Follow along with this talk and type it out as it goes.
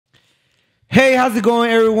Hey, how's it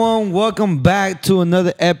going, everyone? Welcome back to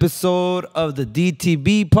another episode of the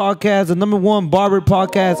DTB Podcast, the #1 barber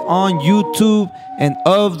podcast on YouTube and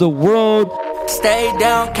of the world. Stay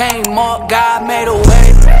down, came up, God made a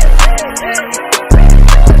way.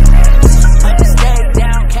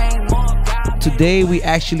 Today, we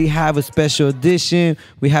actually have a special edition.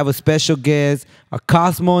 We have a special guest, a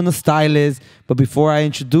Cosmo and a stylist. But before I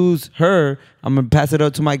introduce her, I'm going to pass it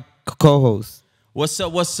up to my co-host. What's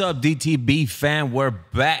up, DTB fam? We're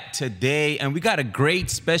back today, and we got a great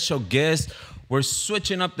special guest. We're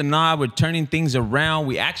switching up the knob. We're turning things around.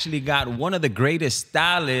 We actually got one of the greatest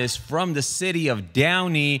stylists from the city of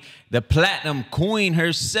Downey, the platinum queen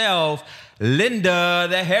herself, Linda,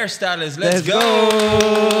 the hairstylist. Let's go.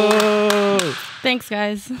 Thanks,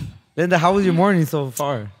 guys. Linda, how was your morning so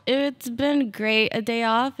far? It's been great. A day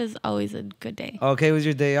off is always a good day. Okay, was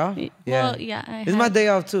your day off? Well, yeah. It's my day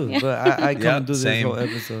off too, Yeah. but I come do this whole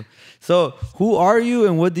episode. So, who are you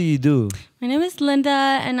and what do you do? My name is Linda,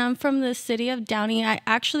 and I'm from the city of Downey. I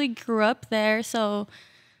actually grew up there, so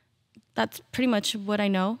that's pretty much what I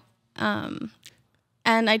know. And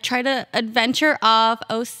I try to adventure off,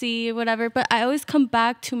 OC, whatever, but I always come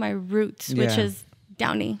back to my roots, which is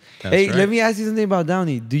Downey. Hey, let me ask you something about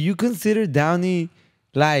Downey. Do you consider Downey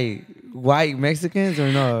like white Mexicans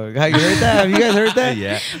or no? Have you heard that? Have you guys heard that?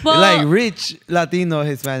 Yeah. Well, like rich Latino,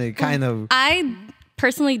 Hispanic, kind of. I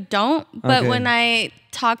personally don't, but Okay. when I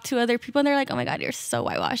talk to other people, they're like, "Oh my God, you're so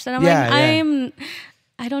whitewashed," and I'm Yeah, like,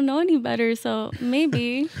 I don't know any better, so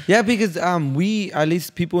maybe. Yeah, because we, at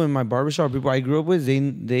least people in my barbershop, people I grew up with,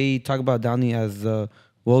 they talk about Downey as the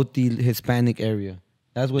wealthy Hispanic area.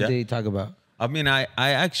 That's what they talk about. I mean, I've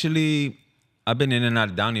been in and out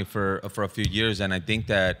of Downey for a few years, and I think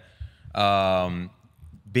that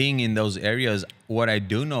being in those areas, what I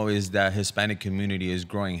do know is that Hispanic community is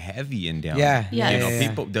growing heavy in Downey. Yeah.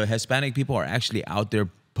 The Hispanic people are actually out there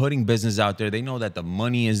putting business out there. They know that the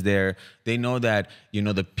money is there. They know that,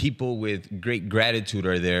 the people with great gratitude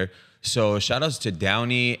are there. So shout outs to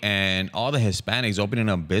Downey and all the Hispanics opening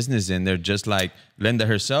up business in there, just like Linda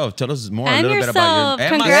herself. Tell us more And a little bit about your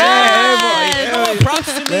Congrats.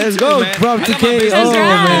 props to me Let's too, go. man. Props to I got my KO, business going,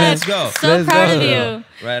 man. Let's go. So Let's proud go. of you.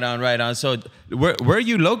 Right on. So where are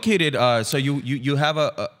you located? So you have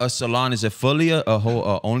a salon. Is it fully a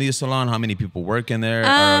whole only a salon? How many people work in there?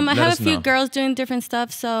 I have a few girls doing different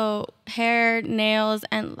stuff, so hair, nails,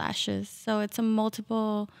 and lashes. So it's a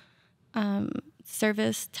multiple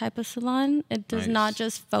service type of salon. It does not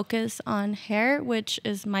just focus on hair, which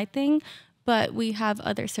is my thing, but we have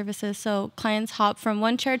other services. So clients hop from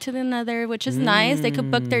one chair to another, which is nice. They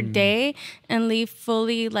could book their day and leave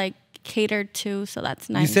fully like catered to. So that's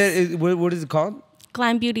nice. You said, what is it called?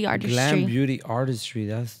 Glam Beauty Artistry. Glam Beauty Artistry.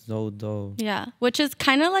 That's so dope. Yeah, which is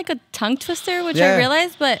kind of like a tongue twister, which I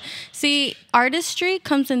realized. But see, artistry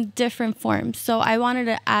comes in different forms. So I wanted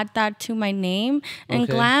to add that to my name. And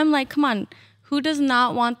glam, like, come on. Who does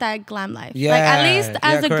not want that glam life? Yeah, like, at least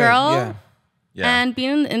as a girl Yeah. and being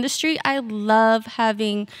in the industry, I love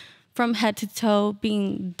having from head to toe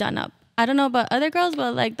being done up. I don't know about other girls,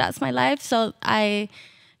 but like that's my life. So I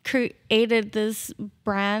created this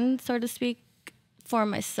brand, so to speak, for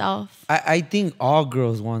myself. I think all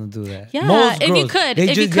girls want to do that. Yeah, most if girls, you could, they if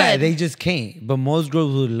you just, Yeah, could. they just can't. But most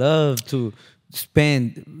girls would love to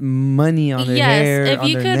spend money on their hair, Yes, if on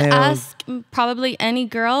you their could nails. ask probably any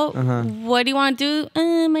girl, what do you want to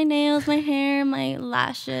do? My nails, my hair, my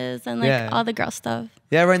lashes, and like all the girl stuff.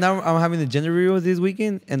 Yeah, right now I'm having the gender reveal this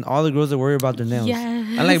weekend, and all the girls are worried about their nails.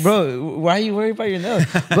 Yes. I'm like, bro, why are you worried about your nails?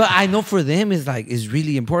 But I know for them, it's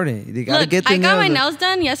really important. They gotta Look, get their I got my nails. nails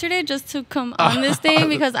done yesterday just to come on this thing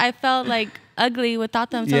because I felt like ugly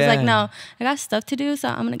without them. So I was like, no, I got stuff to do, so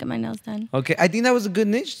I'm gonna get my nails done. Okay, I think that was a good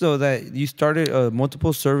niche, though, that you started a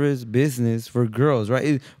multiple service business for girls,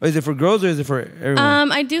 right? Is it for girls or is it for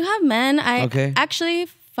everyone? I do have men. Okay. Actually,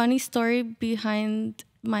 funny story behind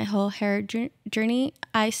my whole hair journey.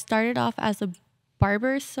 I started off as a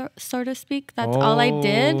barber, so to speak. That's all I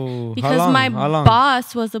did because my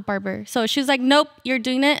boss was a barber. So she was like, nope, you're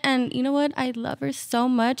doing it. And you know what? I love her so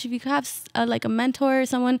much. If you could have like a mentor or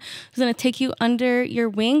someone who's going to take you under your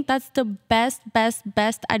wing, that's the best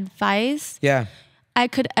advice I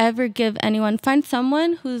could ever give anyone. Find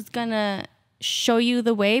someone who's going to show you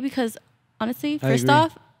the way because honestly, first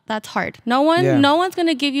off, that's hard. No one's going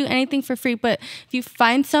to give you anything for free. But if you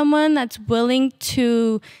find someone that's willing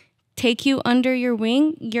to take you under your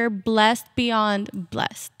wing, you're blessed beyond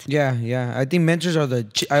blessed. Yeah. I think mentors are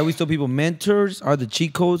I always tell people mentors are the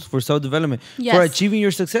cheat codes for self-development, Yes. for achieving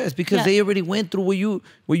your success because they already went through what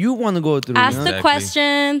you want to go through. Ask you know? the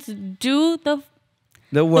questions, do the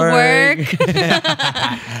The work.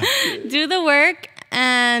 Do the work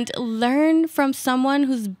and learn from someone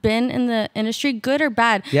who's been in the industry, good or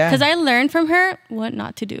bad. Yeah. Because I learned from her what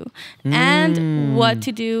not to do and what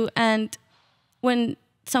to do. And when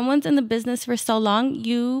someone's in the business for so long,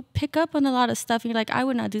 you pick up on a lot of stuff. And you're like, I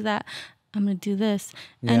would not do that. I'm going to do this.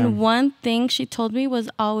 Yeah. And one thing she told me was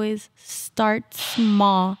always start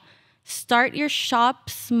small. Start your shop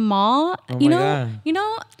small. Oh my God. You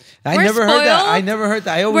know, I never heard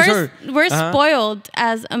that. I always heard. We're spoiled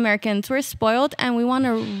as Americans. We're spoiled and we want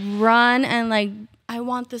to run and like, I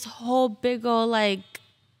want this whole big old like,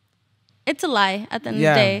 it's a lie at the end of the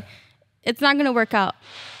day. It's not going to work out.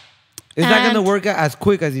 It's not going to work out as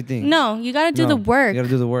quick as you think. No, you got to do the work. You got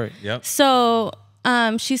to do the work. Yep. So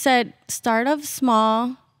she said, start off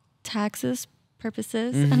small, taxes,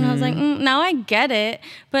 purposes. And I was like, now I get it.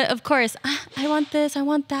 But of course, I want this, I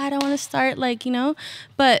want that, I want to start like, you know.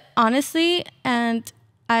 But honestly, and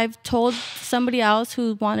I've told somebody else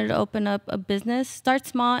who wanted to open up a business, start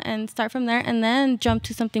small and start from there and then jump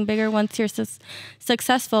to something bigger once you're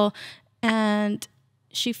successful. And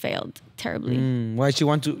she failed terribly. Why she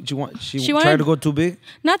tried to go too big?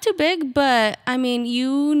 Not too big, but I mean,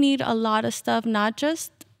 you need a lot of stuff, not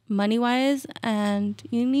just money-wise, and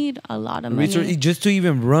you need a lot of money. Just to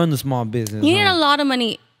even run a small business. You need a lot of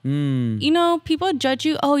money. You know, people judge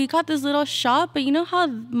you, oh, you got this little shop, but you know how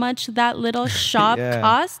much that little shop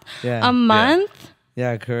costs a month?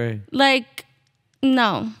 Yeah, correct. Like,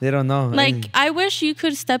 no. They don't know. Like, I wish you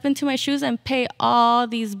could step into my shoes and pay all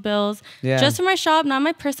these bills. Just for my shop, not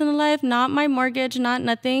my personal life, not my mortgage, not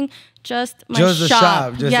nothing. Just my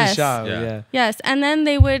shop. Just the shop. Yeah. Yes. And then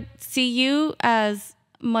they would see you as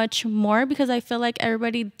much more because I feel like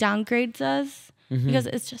everybody downgrades us because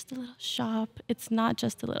it's just a little shop. It's not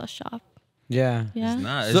just a little shop. Yeah. It's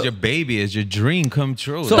not. It's your baby. It's your dream come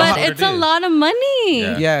true. But it's a lot of money.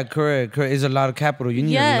 Yeah, correct. It's a lot of capital. You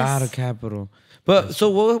need a lot of capital. But so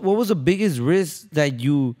what was the biggest risk that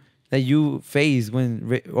you faced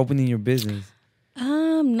when opening your business?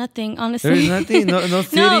 Nothing, honestly. There's nothing?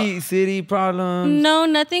 No city problems? No,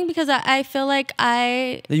 nothing, because I feel like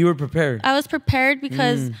you were prepared. I was prepared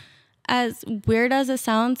because as weird as it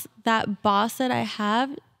sounds, that boss that I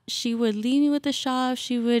have, she would leave me with the shop.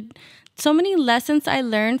 So many lessons I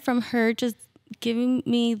learned from her just giving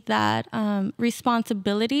me that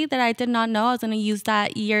responsibility that I did not know I was going to use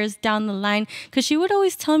that years down the line. Because she would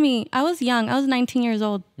always tell me, I was young. I was 19 years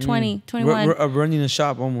old, 20, 21. Running a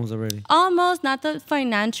shop almost already. Almost, not the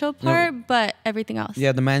financial part, but everything else.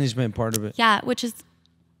 Yeah, the management part of it. Yeah, which is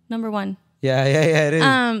number one. Yeah, it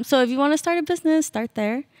is. So if you want to start a business, start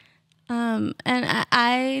there. And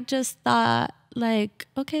I just thought, like,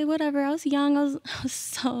 okay, whatever. I was young. I was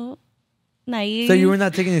so naive. So you were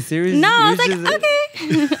not taking it serious? No, I was like,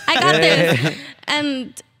 okay, I got this.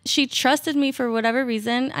 And she trusted me for whatever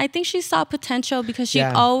reason. I think she saw potential because she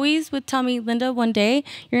always would tell me, Linda, one day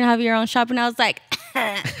you're going to have your own shop. And I was like,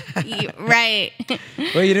 right.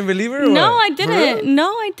 Well, you didn't believe her? No, I didn't. No,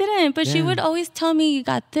 I didn't. But she would always tell me, you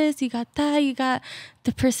got this, you got that, you got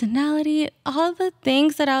the personality, all the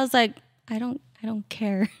things that I was like, I don't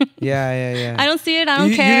care. Yeah. I don't see it. I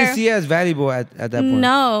don't care. You didn't see it as valuable at that point?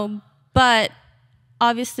 No. But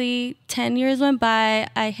obviously 10 years went by.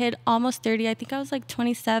 I hit almost 30. I think I was like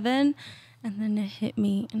 27. And then it hit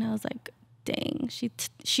me. And I was like, dang.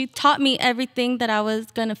 She taught me everything that I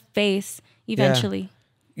was going to face eventually.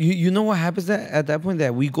 Yeah. You know what happens at that point?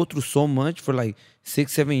 That we go through so much for like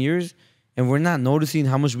 6-7 years. And we're not noticing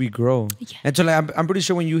how much we grow. Yeah. And so like, I'm pretty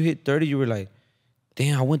sure when you hit 30, you were like,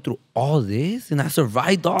 damn, I went through all this and I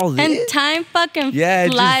survived all this. And time fucking flies,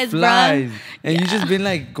 it just flies. Bro. And you just been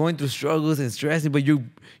like going through struggles and stressing, but you're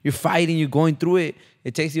fighting, you're going through it.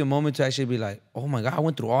 It takes you a moment to actually be like, oh my God, I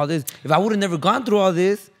went through all this. If I would have never gone through all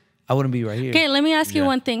this, I wouldn't be right here. Okay, let me ask you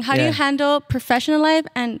one thing. How do you handle professional life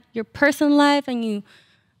and your personal life, and you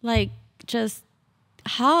like just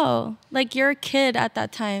how? Like you're a kid at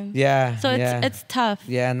that time. Yeah. So it's tough.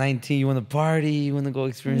 Yeah, 19, you want to party, you want to go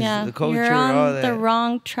experience the culture, you're on all that. the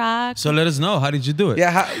wrong track. So let us know, how did you do it? Yeah,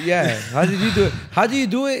 how did you do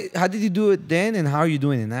it? How did you do it then, and how are you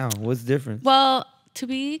doing it now? What's the difference? Well, to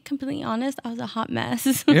be completely honest, I was a hot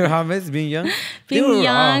mess. You're a hot mess being young? Being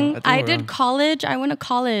young, I did college. I went to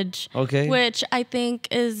college. Okay. Which I think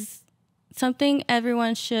is something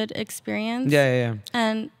everyone should experience. Yeah.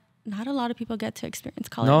 And not a lot of people get to experience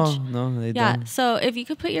college. No, they don't. Yeah, so if you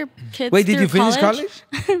could put your kids Wait, did you finish college?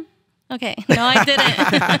 Okay, no, I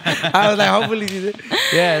didn't. I was like, hopefully you did.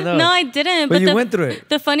 Yeah, no. No, I didn't. But you went through it.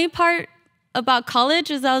 The funny part about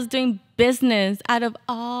college is I was doing business. Out of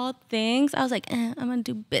all things, I was like, I'm going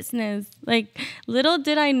to do business. Like, little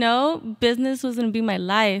did I know business was going to be my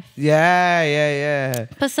life. Yeah.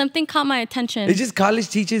 But something caught my attention. It's just college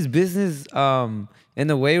teaches business in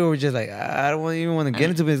a way where we're just like, I don't even want to get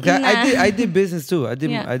into business. Nah. I did business too. I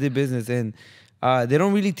did business, and they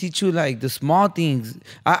don't really teach you like the small things.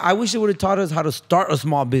 I wish they would have taught us how to start a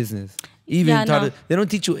small business. They don't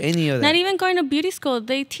teach you any of that. Not even going to beauty school.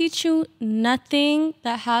 They teach you nothing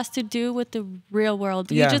that has to do with the real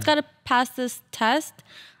world. You just got to pass this test.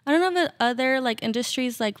 I don't know if other like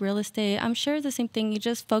industries like real estate, I'm sure it's the same thing. You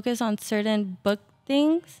just focus on certain book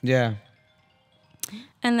things. Yeah.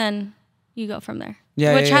 And then you go from there.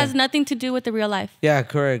 Which has nothing to do with the real life. Yeah,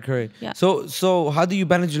 correct. Yeah. So how do you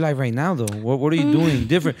balance your life right now though? What are you doing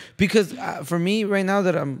different? Because for me right now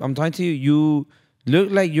that I'm talking to you, you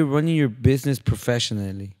look like you're running your business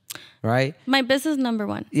professionally, right? My business number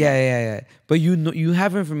one. Yeah. But you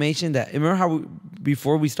have information that, remember how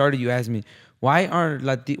before we started, you asked me, why are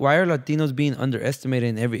Latinos being underestimated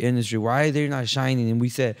in every industry? Why are they not shining? And we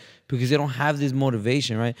said, because they don't have this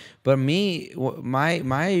motivation, right? But my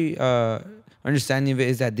understanding of it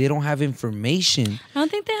is that they don't have information. I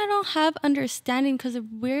don't think they don't have understanding because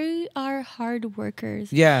we are hard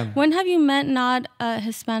workers. Yeah. When have you met not a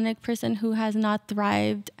Hispanic person who has not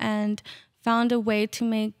thrived and found a way to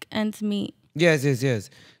make ends meet?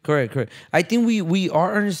 Yes. Correct. I think we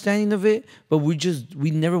are understanding of it, but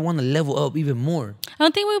we never want to level up even more. I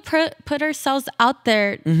don't think we put ourselves out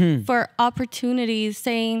there for opportunities,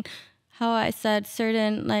 saying, how I said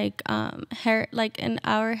certain like hair, like in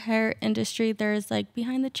our hair industry, there's like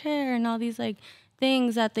behind the chair and all these like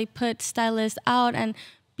things that they put stylists out, and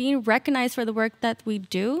being recognized for the work that we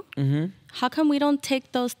do. How come we don't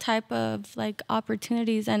take those type of like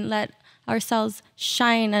opportunities and let ourselves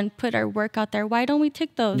shine and put our work out there? Why don't we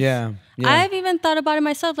take those? Yeah. I've even thought about it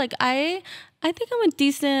myself. Like I think I'm a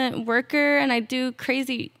decent worker and I do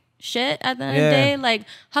crazy shit at the end of the day. Like,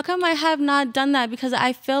 how come I have not done that? Because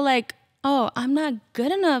I feel like, oh, I'm not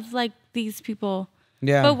good enough like these people.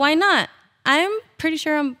 Yeah. But why not? I'm pretty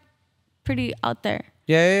sure I'm pretty out there.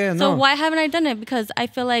 Yeah. So why haven't I done it? Because I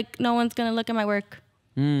feel like no one's going to look at my work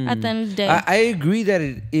at the end of the day. I agree that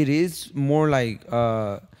it is more like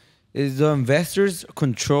is the investors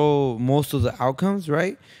control most of the outcomes,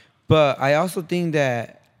 right? But I also think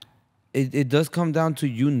that it does come down to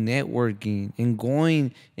you networking and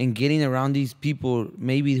going and getting around these people,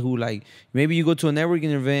 maybe who like, maybe you go to a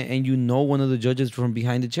networking event and you know one of the judges from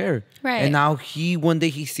behind the chair. Right. And now one day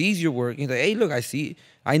he sees your work. He's like, hey, look,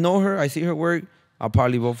 I know her. I see her work. I'll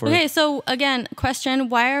probably vote for her. Okay, so again, question,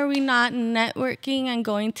 why are we not networking and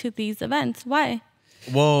going to these events? Why?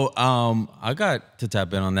 Well, I got to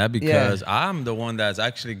tap in on that because I'm the one that's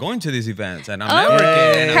actually going to these events and I'm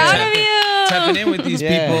networking and I'm tapping in with these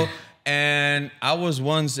people. And I was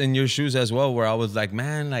once in your shoes as well, where I was like,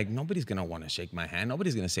 man, like nobody's gonna want to shake my hand.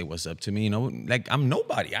 Nobody's gonna say what's up to me. You know, like I'm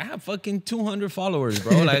nobody. I have fucking 200 followers,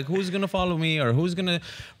 bro. Like who's gonna follow me or who's gonna?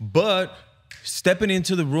 But stepping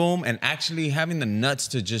into the room and actually having the nuts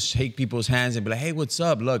to just shake people's hands and be like, hey, what's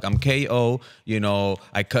up? Look, I'm KO. You know,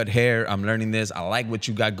 I cut hair. I'm learning this. I like what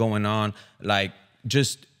you got going on. Like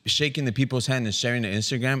just shaking the people's hand and sharing the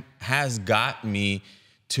Instagram has got me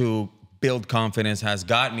to build confidence, has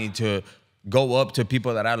got me to go up to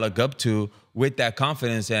people that I look up to with that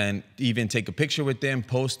confidence and even take a picture with them,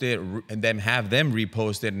 post it, and then have them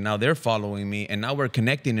repost it. And now they're following me. And now we're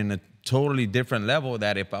connecting in a totally different level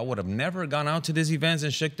that if I would have never gone out to these events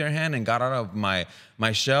and shook their hand and got out of my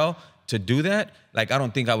shell to do that, like I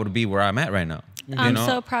don't think I would be where I'm at right now. I'm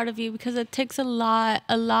so proud of you because it takes a lot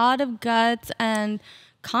of guts and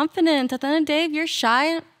confidence. At the end of the day, if you're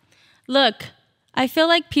shy, look, I feel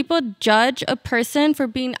like people judge a person for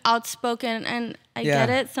being outspoken, and I get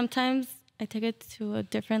it. Sometimes I take it to a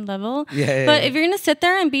different level. But if you're going to sit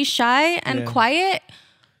there and be shy and quiet,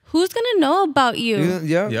 who's going to know about you?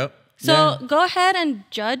 Yep. So go ahead and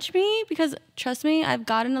judge me because trust me, I've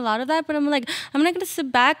gotten a lot of that. But I'm like, I'm not going to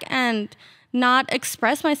sit back and not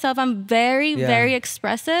express myself. I'm very, very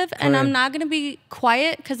expressive. And I'm not going to be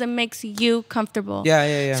quiet because it makes you comfortable.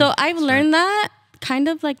 So I've learned that kind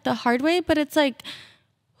of like the hard way, but it's like,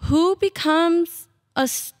 who becomes a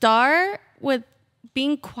star with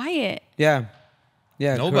being quiet?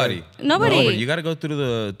 Nobody. You got to go through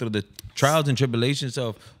the trials and tribulations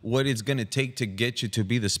of what it's gonna take to get you to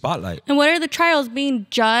be the spotlight. And what are the trials? Being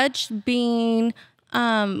judged, being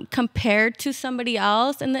compared to somebody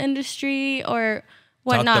else in the industry, or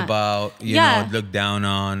whatnot. Talked about, you know, looked down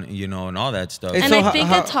on, you know, and all that stuff. And so I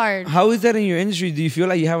think it's hard. How is that in your industry? Do you feel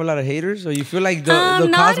like you have a lot of haters, or you feel like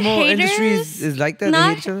the Cosmo industry is like that? They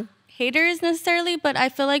hate each other? haters necessarily, but I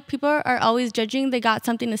feel like people are always judging. They got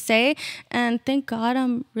something to say, and thank God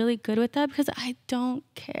I'm really good with that because I don't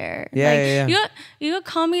care. You could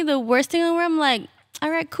call me the worst thing in the world. I'm like, all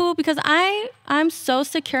right, cool, because I'm so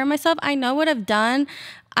secure in myself. I know what I've done.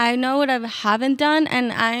 I know what I haven't done,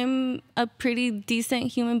 and I'm a pretty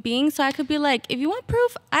decent human being. So I could be like, if you want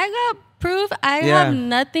proof, I got proof. I have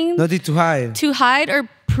nothing to hide or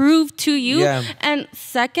prove to you. Yeah. And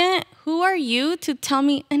second, who are you to tell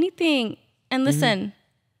me anything? And listen,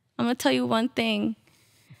 I'm gonna tell you one thing.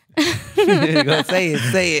 Go say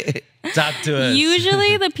it. Talk to us.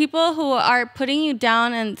 Usually the people who are putting you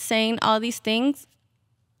down and saying all these things,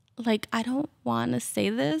 like, I don't want to say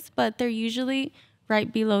this, but they're usually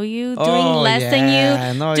right below you, doing less than you,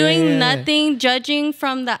 doing nothing, judging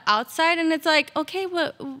from the outside. And it's like, okay,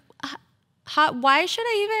 why should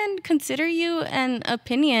I even consider you an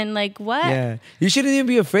opinion? Like, what? Yeah, you shouldn't even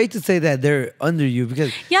be afraid to say that they're under you,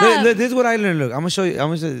 because look, this is what I learned. Look, I'm gonna show you.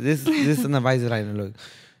 This is an advice that I learned. Look,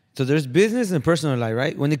 so there's business and personal life,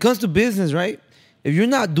 right? When it comes to business, right? If you're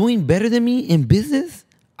not doing better than me in business,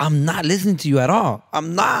 I'm not listening to you at all.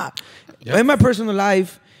 I'm not. Yep. In my personal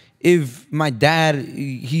life, if my dad,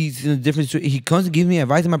 he's in a different situation, he comes to give me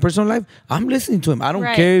advice in my personal life, I'm listening to him. I don't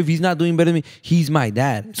care if he's not doing better than me. He's my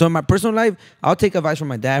dad. So in my personal life, I'll take advice from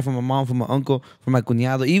my dad, from my mom, from my uncle, from my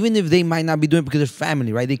cuñado, even if they might not be doing it because they're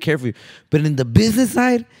family, right? They care for you. But in the business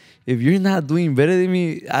side, if you're not doing better than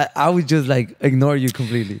me, I would just like ignore you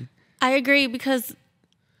completely. I agree, because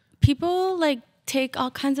people like take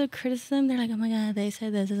all kinds of criticism. They're like, oh my God, they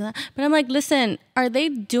said this and that. But I'm like, listen, are they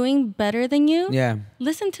doing better than you? Yeah.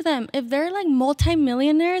 Listen to them. If they're like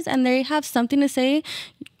multimillionaires and they have something to say,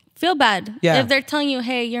 feel bad. Yeah. If they're telling you,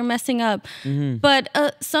 hey, you're messing up. But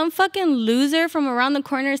some fucking loser from around the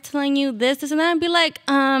corner is telling you this and that, and be like,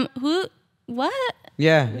 what?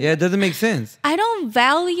 Yeah, it doesn't make sense. I don't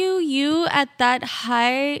value you at that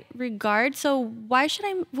high regard, so why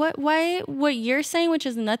should what you're saying, which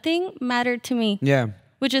is nothing, matter to me? Yeah.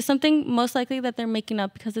 Which is something most likely that they're making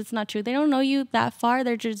up, because it's not true. They don't know you that far.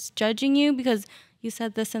 They're just judging you because you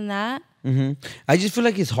said this and that. I just feel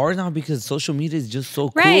like it's hard now because social media is just so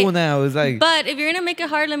cool now. It's like, but if you're gonna make it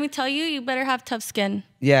hard, let me tell you, you better have tough skin.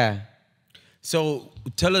 Yeah. So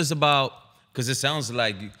tell us about, because it sounds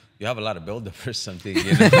like you have a lot of buildup or something, you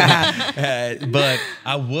know? But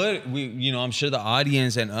I'm sure the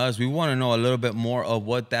audience and us, we want to know a little bit more of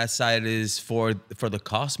what that side is for the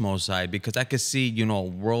Cosmo side, because I could see, a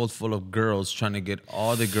world full of girls trying to get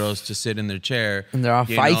all the girls to sit in their chair. And they're all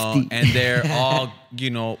feisty. And they're all,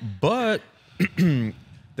 but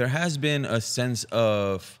there has been a sense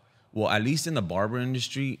of, well, at least in the barber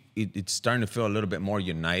industry, it's starting to feel a little bit more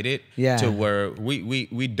united. Yeah. To where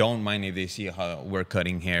we don't mind if they see how we're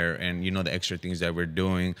cutting hair and, the extra things that we're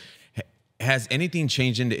doing. Has anything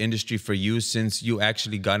changed in the industry for you since you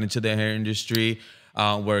actually got into the hair industry,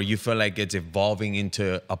 where you feel like it's evolving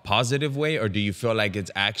into a positive way? Or do you feel like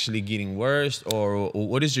it's actually getting worse? Or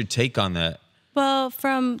what is your take on that? Well,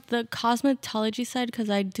 from the cosmetology side, because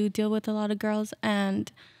I do deal with a lot of girls, and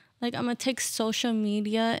like, I'm gonna take social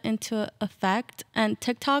media into effect and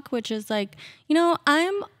TikTok, which is like,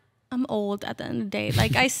 I'm old at the end of the day.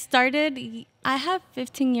 Like, I have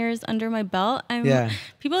 15 years under my belt.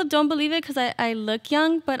 People don't believe it because I look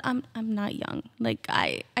young, but I'm not young. Like,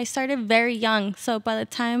 I started very young. So by the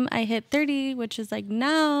time I hit 30, which is like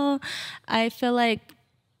now, I feel like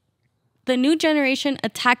the new generation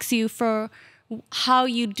attacks you for how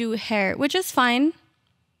you do hair, which is fine.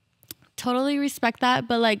 Totally respect that,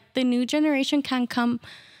 but like, the new generation can come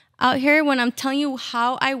out here when I'm telling you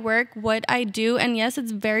how I work, what I do, and yes,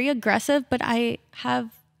 it's very aggressive, but I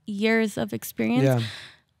have years of experience. Yeah.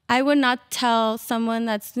 I would not tell someone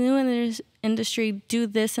that's new in this industry, do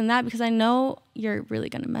this and that, because I know you're really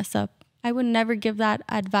gonna mess up. I would never give that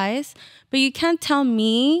advice, but you can't tell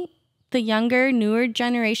me, the younger, newer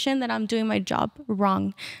generation, that I'm doing my job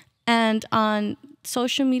wrong. And on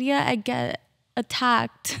social media, I get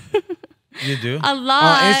attacked. You do? A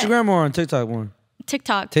lot. On Instagram or on TikTok more?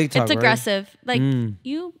 TikTok. It's right? Aggressive. Like,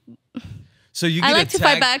 So you get I like to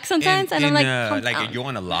fight back sometimes, and I'm like, like, you're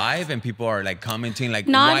on a live and people are like commenting, like,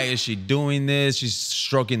 why is she doing this? She's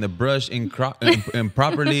stroking the brush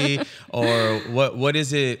improperly, or what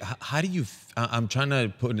is it? How do you? I'm trying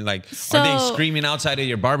to put it like, are they screaming outside of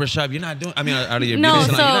your barbershop? You're not doing. I mean, out of your beauty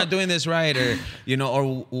salon, you're not doing this right, or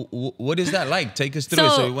or what is that like? Take us through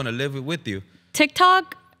it, so we want to live it with you.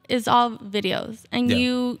 TikTok is all videos, and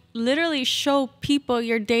you literally show people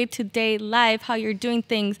your day-to-day life, how you're doing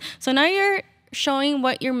things. So now you're showing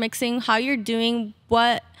what you're mixing, how you're doing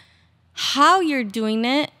how you're doing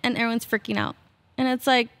it, and everyone's freaking out. And it's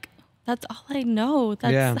like, That's all I know.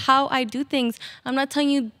 That's how I do things. I'm not telling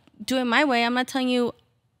you do it my way. I'm not telling you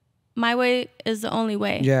my way is the only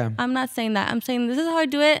way. Yeah. I'm not saying that. I'm saying this is how I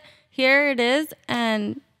do it. Here it is.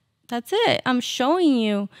 And that's it. I'm showing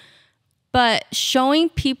you. But showing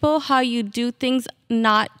people how you do things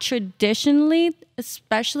not traditionally,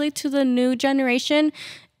 especially to the new generation,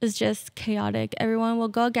 is just chaotic. Everyone will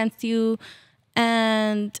go against you.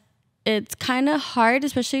 And it's kind of hard,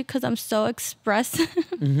 especially because I'm so expressive.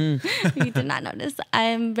 You did not notice.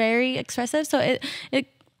 I'm very expressive. So it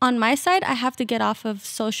on my side, I have to get off of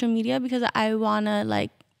social media because I want to like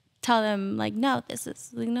tell them like, no, this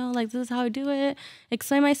is, you know, like this is how I do it.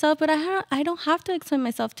 Explain myself, but I don't have to explain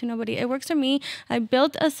myself to nobody. It works for me. I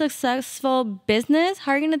built a successful business.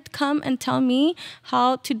 How are you going to come and tell me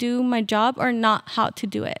how to do my job or not how to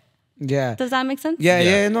do it? Yeah. Does that make sense? Yeah,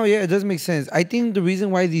 it does make sense. I think the reason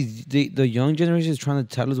why the young generation is trying to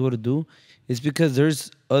tell us what to do is because there's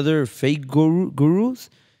other fake gurus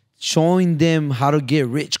showing them how to get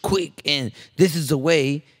rich quick and this is the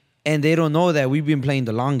way, and they don't know that we've been playing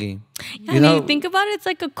the long game. Yeah, and you think about it, it's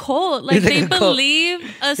like a cult. Like they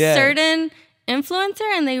believe a certain influencer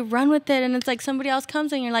and they run with it, and it's like somebody else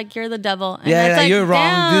comes and you're like, you're the devil. And like, you're wrong.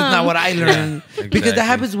 Damn. This is not what I learned. Because that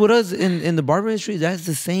happens with us in the barber industry. That's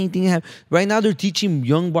the same thing. Right now they're teaching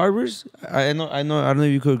young barbers. I don't know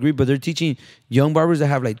if you could agree, but they're teaching young barbers that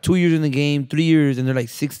have like 2 years in the game, 3 years, and they're like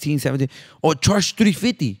 16, 17. Oh, charge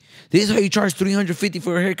 $350. This is how you charge $350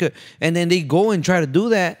 for a haircut. And then they go and try to do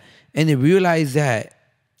that, and they realize that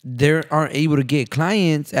they aren't able to get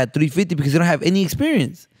clients at $350 because they don't have any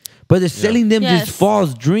experience. But they're selling them this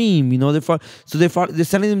false dream, you know. They're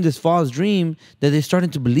selling them this false dream that they're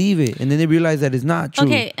starting to believe it, and then they realize that it's not true.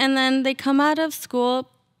 Okay, and then they come out of school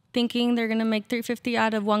thinking they're gonna make $350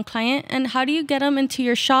 out of one client. And how do you get them into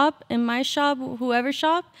your shop, in my shop, whoever's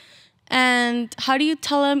shop? And how do you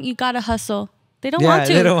tell them you gotta hustle? They don't want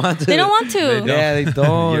to. They don't want to. They don't want to. They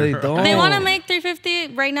don't. They don't. They want to make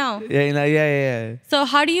 $350 right now. Yeah. So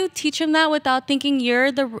how do you teach them that without thinking you're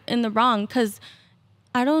in the wrong? Because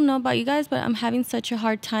I don't know about you guys, but I'm having such a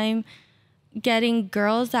hard time getting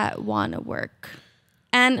girls that want to work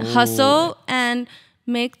and hustle and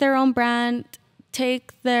make their own brand,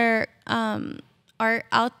 take their art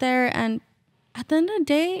out there. And at the end of the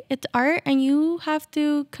day, it's art, and you have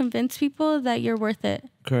to convince people that you're worth it.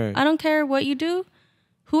 Correct. I don't care what you do.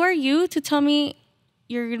 Who are you to tell me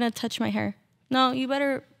you're going to touch my hair? No, you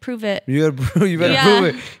better prove it. You better prove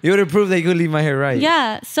it. You better prove that you can leave my hair right.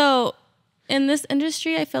 Yeah. So in this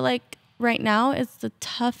industry, I feel like right now it's the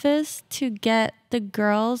toughest to get the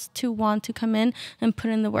girls to want to come in and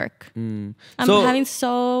put in the work. I'm having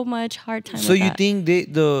so much hard time with that. So you think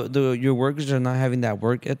your workers are not having that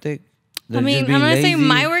work ethic? I mean, I'm not saying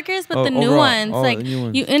my workers, but the new ones. Like, new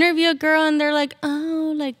ones. You interview a girl and they're like,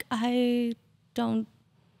 oh, like, I don't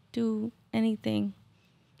do anything.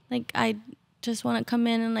 Like, I just want to come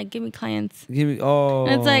in and, like, give me clients. And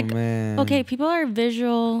it's like, man. Okay, people are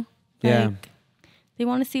visual. Like, they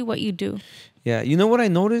want to see what you do. Yeah, you know what I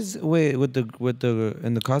noticed with the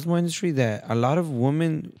in the cosmo industry, that a lot of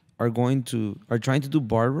women are trying to do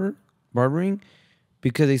barbering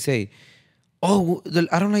because they say, oh,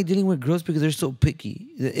 I don't like dealing with girls because they're so picky.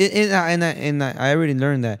 And I already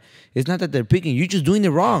learned that it's not that they're picking. You're just doing it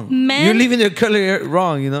wrong. You're leaving their color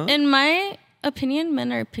wrong, you know? In my opinion,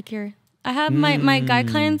 men are pickier. I have my guy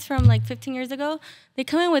clients from like 15 years ago. They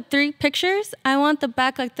come in with 3 pictures. I want the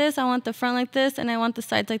back like this. I want the front like this. And I want the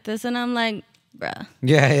sides like this. And I'm like, bruh.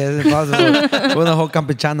 Yeah, it's impossible. With the whole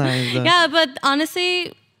campechana and stuff. Yeah, but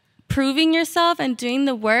honestly, proving yourself and doing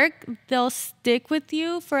the work, they'll stick with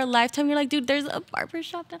you for a lifetime. You're like, dude, there's a barber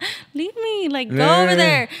shop down. Leave me. Like, go over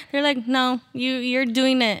there. They're like, no, you're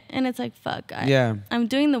doing it. And it's like, fuck. I'm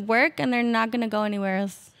doing the work, and they're not going to go anywhere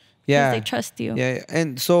else. Yeah. Because they trust you. Yeah.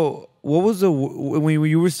 And so what was when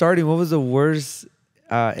you were starting, what was the worst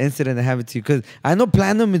incident that happened to you? Because I know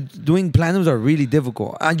doing platinums are really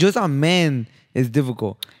difficult. Just on men, it's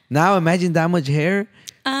difficult. Now imagine that much hair.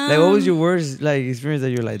 Like, what was your worst experience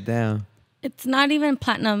that you're like, damn? It's not even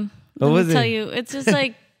platinum. Let me tell you. It's just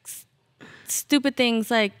like stupid things.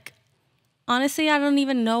 Like, honestly, I don't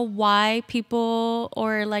even know why people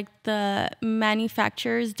or like the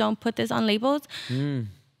manufacturers don't put this on labels.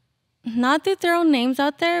 Not to throw names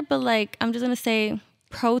out there, but like, I'm just going to say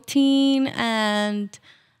protein and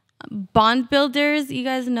bond builders. You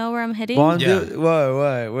guys know where I'm hitting? What did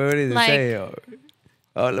it say?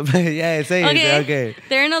 Oh, yeah, say it. Okay.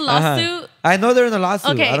 They're in a lawsuit. I know they're in a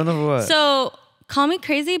lawsuit. Okay. I don't know for what. So, call me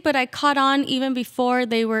crazy, but I caught on even before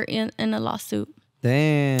they were in a lawsuit.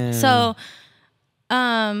 Damn. So,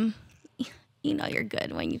 you know you're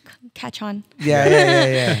good when you catch on.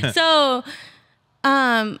 Yeah. So,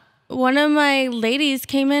 one of my ladies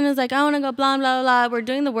came in and was like, I want to go blah, blah, blah. We're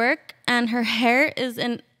doing the work and her hair is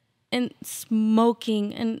in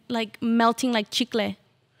smoking and like melting like chicle.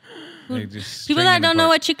 People that don't know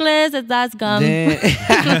what chicle is, that's gum.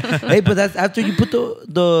 Hey, but that's after you put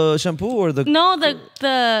the shampoo or the... No,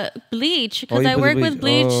 the bleach. Because I work with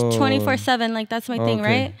bleach 24/7. Like, that's my thing,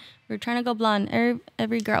 right? We're trying to go blonde.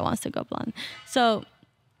 Every girl wants to go blonde. So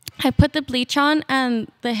I put the bleach on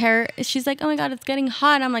and the hair, she's like, oh my God, it's getting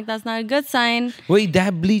hot. I'm like, that's not a good sign. Wait,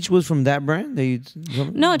 that bleach was from that brand?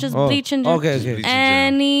 No, just bleach and okay.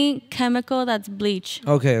 Any chemical that's bleach.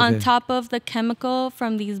 Okay. On top of the chemical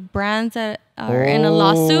from these brands that are in a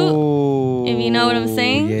lawsuit. If you know what I'm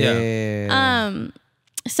saying. Yeah.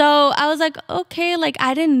 So I was like, okay, like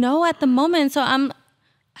I didn't know at the moment. So I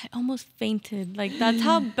almost fainted. Like that's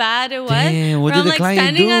how bad it was. Damn, what did the client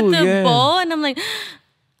standing do? at the bowl and I'm like,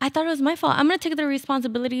 I thought it was my fault. I'm going to take the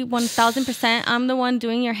responsibility 1000%. I'm the one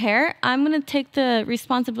doing your hair. I'm going to take the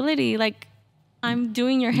responsibility. Like, I'm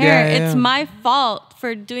doing your hair. It's my fault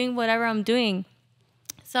for doing whatever I'm doing.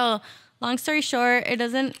 So, long story short, it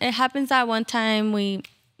happens at one time. We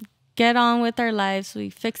get on with our lives. We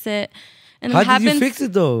fix it. And How did you fix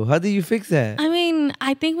it, though? How did you fix that? I mean,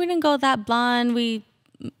 I think we didn't go that blonde.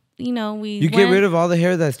 You get rid of all the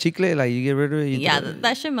hair that's chicle, like you get rid of it.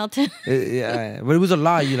 That shit melted. Yeah, but it was a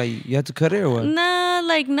lot. You had to cut it or what? Nah,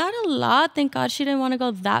 like not a lot. Thank God she didn't want to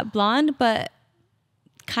go that blonde, but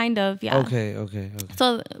kind of, yeah. Okay.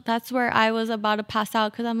 So that's where I was about to pass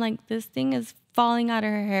out because I'm like, this thing is falling out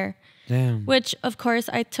of her hair. Damn. Which, of course,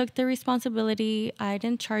 I took the responsibility. I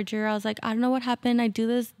didn't charge her. I was like, I don't know what happened. I do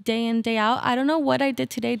this day in, day out. I don't know what I did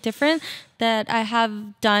today different that I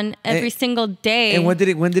have done every single day. And when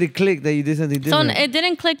did it click that you did something different? So it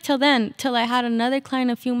didn't click till I had another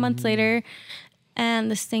client a few months later.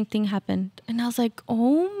 And the same thing happened. And I was like,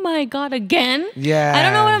 oh my God, again? Yeah. I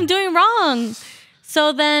don't know what I'm doing wrong.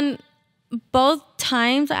 So then both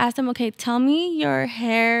times I asked him, okay, tell me your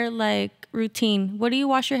hair routine. What do you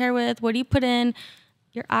wash your hair with? What do you put in?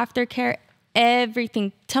 Your aftercare,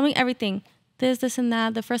 everything. Tell me everything. This, and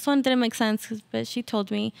that. The first one didn't make sense, but she told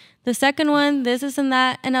me. The second one, this, and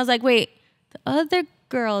that. And I was like, wait, the other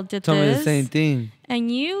girl did Told this. me the same thing.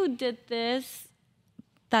 And you did this.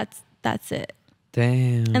 That's it.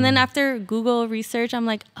 Damn. And then after Google research, I'm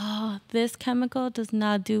like, oh, this chemical does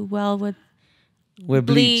not do well with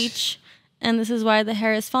bleach. And this is why the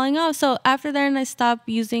hair is falling off. So after that, I stopped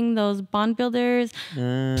using those bond builders.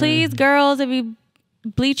 Please, girls, if you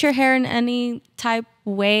bleach your hair in any type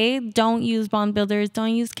way, don't use bond builders.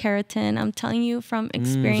 Don't use keratin. I'm telling you from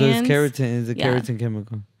experience. So it's keratin. It's a keratin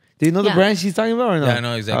chemical. Do you know the brand she's talking about or not? Yeah, I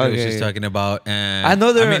know exactly what she's talking about. And I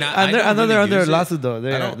know they're under a lawsuit though.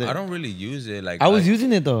 I don't really use it. I was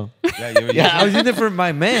using it though. I was using it for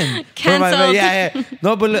my man. Canceled. Yeah.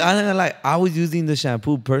 No, but look, I was using the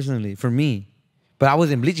shampoo personally for me, but I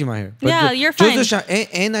wasn't bleaching my hair. But you're fine.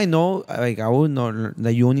 And I know, like I would know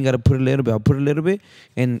that you only gotta put a little bit. I'll put a little bit,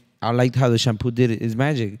 and I liked how the shampoo did it. It's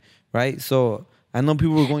magic, right? So I know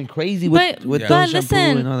people were going crazy with those shampoo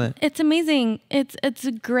and all that. It's amazing. It's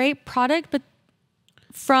a great product, but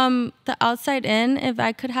from the outside in, if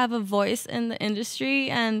I could have a voice in the industry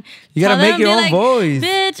and you gotta make your own voice,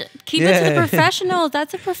 bitch, keep it to the professionals.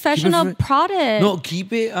 That's a professional product. No, keep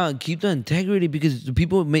the integrity, because the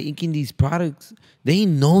people making these products, they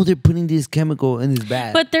know they're putting this chemical and it's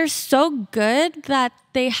bad. But they're so good that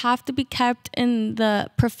they have to be kept in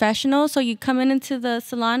the professional. So you come into the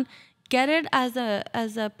salon, get it as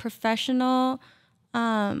a professional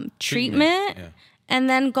treatment. Yeah. And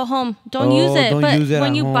then go home. Don't use it. But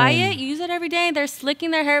when you buy it, you use it every day. They're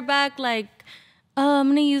slicking their hair back like, oh, I'm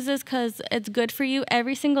going to use this because it's good for you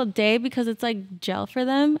every single day because it's like gel for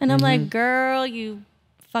them. And I'm like, girl, you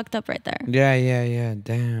fucked up right there. Yeah.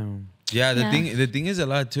 Damn. Yeah, the thing is a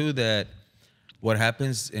lot too that what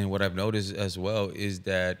happens and what I've noticed as well is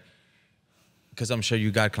that, because I'm sure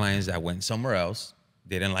you got clients that went somewhere else.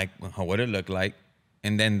 They didn't like what it looked like.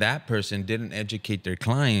 And then that person didn't educate their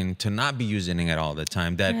client to not be using it all the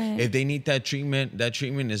time. That if they need that treatment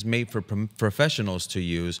is made for professionals to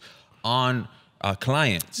use on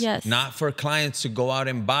clients. Yes. Not for clients to go out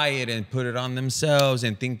and buy it and put it on themselves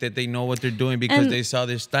and think that they know what they're doing because they saw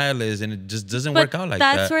their stylist, and it just doesn't work out like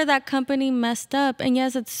that. That's where that company messed up. And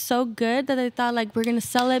yes, it's so good that they thought like, we're going to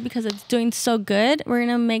sell it because it's doing so good. We're going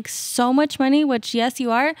to make so much money, which yes, you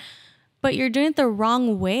are, but you're doing it the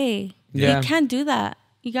wrong way. Yeah. You can't do that.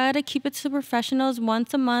 You got to keep it to the professionals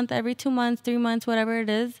once a month, every 2 months, 3 months, whatever it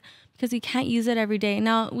is. because you can't use it every day.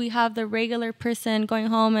 Now we have the regular person going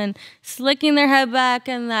home and slicking their head back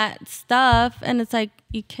and that stuff, and it's like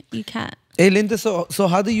you can't. Hey Linda, so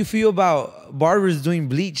how do you feel about barbers doing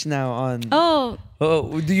bleach now on? Oh,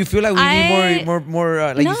 do you feel like we need more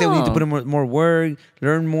like you said, we need to put in more work,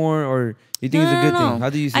 learn more, or you think it's a good thing? How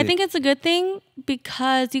do you see it? I think it's a good thing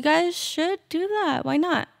because you guys should do that. Why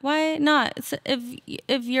not? Why not? So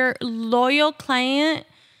if your loyal client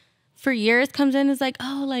for years comes in and is like,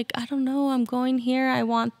 oh, like, I don't know, I'm going here, I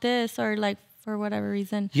want this, or like for whatever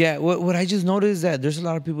reason. Yeah, what I just noticed is that there's a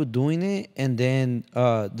lot of people doing it, and then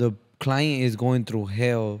the client is going through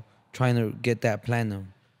hell trying to get that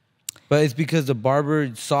platinum. But it's because the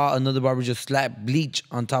barber saw another barber just slap bleach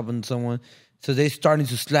on top of someone. So they're starting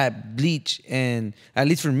to slap bleach. And at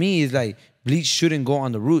least for me, it's like bleach shouldn't go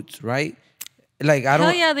on the roots, right? Like, I don't.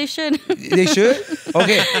 Hell yeah, they should. They should?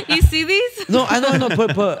 Okay. You see these? No, I know,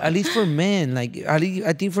 but at least for men, like, at least,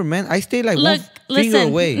 I think for men, I stay like one finger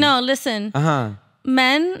away. No, listen. Uh-huh.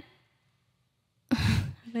 Men,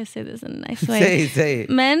 let's say this in a nice way. Say it.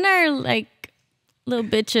 Men are like little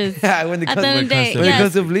bitches. When it at the end of the day. When it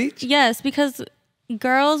comes to bleach? Yes, because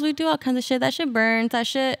girls, we do all kinds of shit. That shit burns. That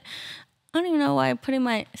shit, I don't even know why I'm putting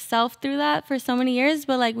myself through that for so many years,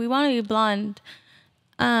 but like we want to be blonde.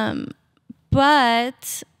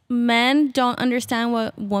 But men don't understand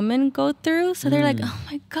what women go through. So they're like, oh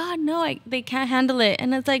my God, no, they can't handle it.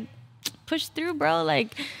 And it's like, push through, bro.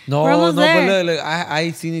 Like, we're almost there. But look,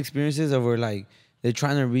 I seen experiences of where like they're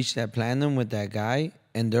trying to reach that platinum with that guy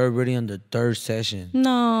and they're already on the third session.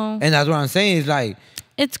 No. And that's what I'm saying. It's like,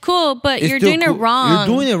 it's cool, but you're doing it wrong.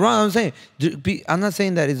 You're doing it wrong. I'm saying, I'm not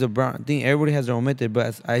saying that it's a brown thing. Everybody has their own method,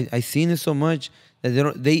 but I seen it so much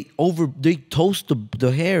that they toast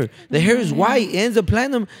the hair. The hair is white, it ends up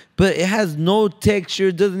platinum, but it has no texture.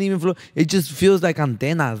 It doesn't even flow. It just feels like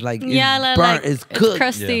antennas. Like it's burnt. It's cooked. It's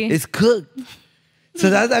crusty. Yeah. It's cooked.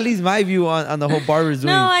 So that's at least my view on the whole barbers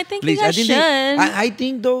doing. No, I think bleach. You guys should. I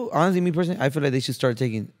think though, honestly, me personally, I feel like they should start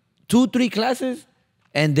taking 2-3 classes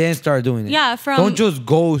and then start doing it. Yeah, don't just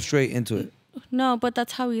go straight into it. No, but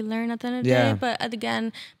that's how we learn at the end of the day. But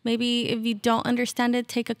again, maybe if you don't understand it,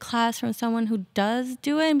 take a class from someone who does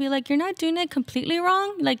do it and be like, you're not doing it completely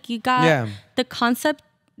wrong. Like you got the concept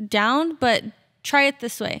down, but try it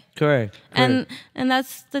this way. Correct. And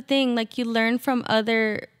that's the thing. Like you learn from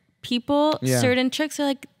other people certain tricks. You're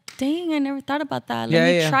like, dang, I never thought about that.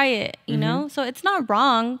 Let me try it. You know? So it's not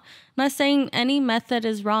wrong. I'm not saying any method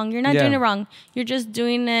is wrong. You're not doing it wrong. You're just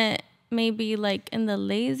doing it maybe like in the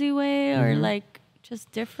lazy way or like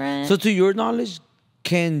just different. So to your knowledge,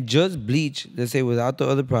 can just bleach, let's say without the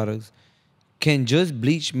other products, can just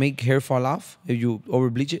bleach make hair fall off if you over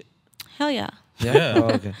bleach it? Hell yeah. Yeah. Oh,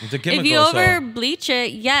 okay. It's a chemical, if you over bleach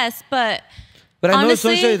it, yes, but I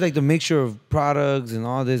honestly, know social is like the mixture of products and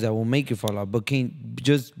all this that will make it fall off. But can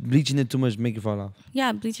just bleaching it too much make it fall off?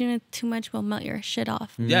 Yeah, bleaching it too much will melt your shit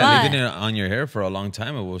off. Yeah, leaving it on your hair for a long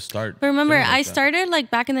time, it will start. But remember, I started like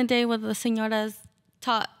back in the day with the señoras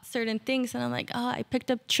taught certain things. And I'm like, oh, I picked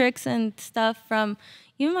up tricks and stuff from,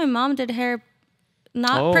 even my mom did hair,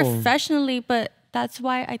 not professionally, but that's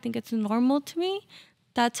why I think it's normal to me.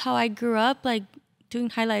 That's how I grew up, like doing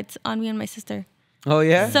highlights on me and my sister. Oh,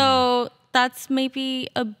 yeah? So that's maybe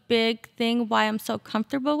a big thing why I'm so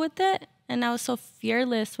comfortable with it. And I was so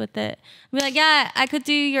fearless with it. I'd be like, yeah, I could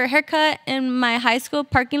do your haircut in my high school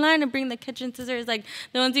parking lot and bring the kitchen scissors, like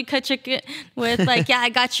the ones you cut chicken with, like, yeah, I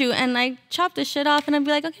got you. And I chop the shit off and I'd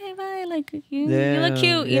be like, okay, bye. Like, you look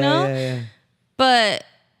cute, you know? Yeah. But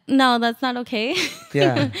no, that's not okay.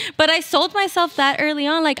 Yeah. But I sold myself that early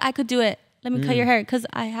on, like, I could do it. Let me cut your hair. Because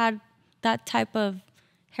I had that type of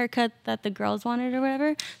haircut that the girls wanted or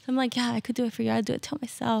whatever. So I'm like, yeah, I could do it for you. I'd do it to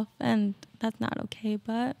myself. And that's not okay,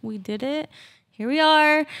 but we did it. Here we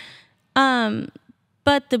are.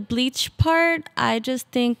 But the bleach part, I just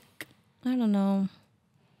think, I don't know.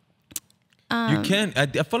 You can. I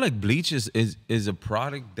feel like bleach is a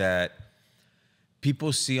product that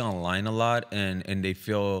people see online a lot, and they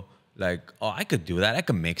feel like, oh, I could do that. I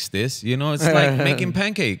could mix this. You know, it's like making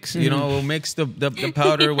pancakes. You know, we'll mix the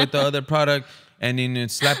powder with the other product and then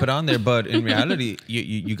slap it on there. But in reality,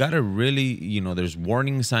 you got to really, you know, there's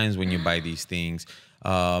warning signs when you buy these things.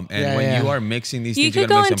 When you are mixing these things, you could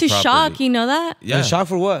go into shock. You know that? Yeah. Shock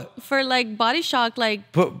for what? For like body shock,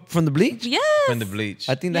 like from the bleach. Yes. From the bleach.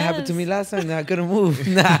 I think that happened to me last time. I couldn't move.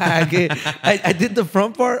 I did the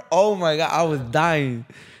front part. Oh my god, I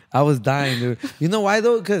was dying, dude. You know why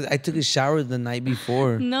though? Because I took a shower the night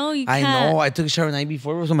before. No, you can't. I know. I took a shower the night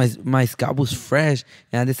before, so my scalp was fresh,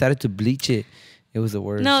 and I decided to bleach it. It was the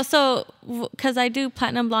worst. No, so because I do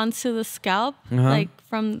platinum blondes to the scalp, like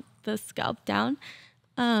from the scalp down.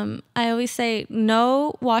 I always say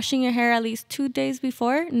no washing your hair at least 2 days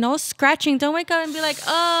before. No scratching. Don't wake up and be like,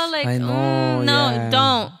 oh, like, I know, no,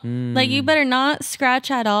 don't. Like, you better not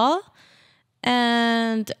scratch at all.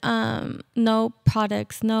 And no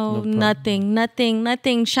products,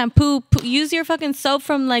 nothing. Shampoo. Use your fucking soap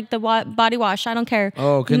from like the body wash. I don't care.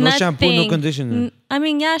 Oh, okay. No shampoo, no conditioner. I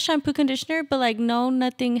mean, yeah, shampoo, conditioner, but like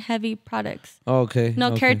nothing heavy products. Okay.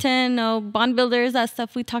 No keratin, no bond builders, that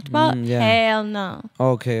stuff we talked about. Hell no.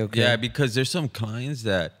 Okay. Yeah, because there's some clients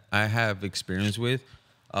that I have experience with.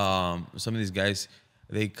 Some of these guys,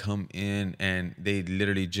 they come in and they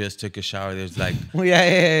literally just took a shower. There's like,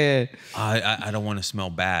 yeah. I don't want to smell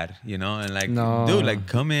bad, you know? And like, No. dude, like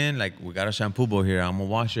come in, like we got a shampoo bowl here. I'm gonna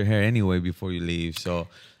wash your hair anyway before you leave. So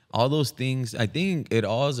all those things, I think it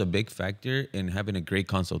all is a big factor in having a great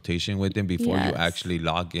consultation with them before you actually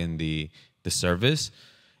log in the service.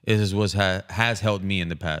 Is what has helped me in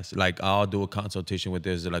the past. Like I'll do a consultation with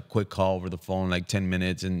this, like quick call over the phone, like 10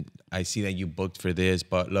 minutes, and I see that you booked for this,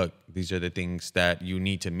 but look, these are the things that you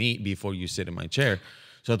need to meet before you sit in my chair.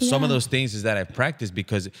 So some of those things is that I practiced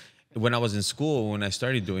because when I was in school, when I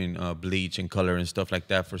started doing bleach and color and stuff like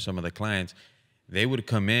that for some of the clients, they would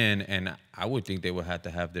come in and I would think they would have to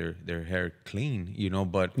have their hair clean, you know,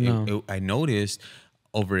 but I noticed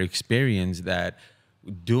over experience that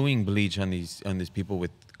doing bleach on these people with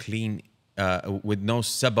clean, with no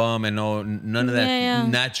sebum and none of that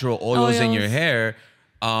natural oils in your hair,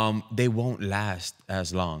 they won't last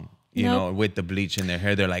as long. You know, with the bleach in their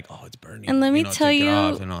hair, they're like, oh, it's burning. And let me tell you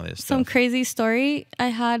and all this some stuff. crazy story. I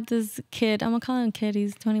had this kid. I'm gonna call him a kid.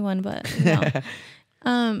 He's 21, but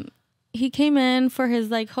no. He came in for his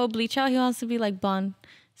like whole bleach out. He wants to be like blonde.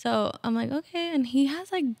 So I'm like, okay. And he has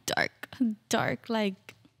like dark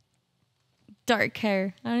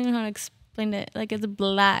hair. I don't even know how to explain it. Like it's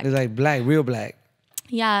black. It's like black, real black.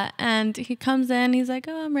 Yeah. And he comes in. He's like,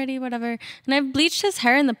 oh, I'm ready, whatever. And I've bleached his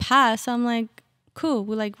hair in the past. So I'm like, cool.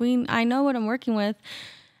 I know what I'm working with.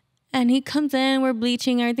 And he comes in, we're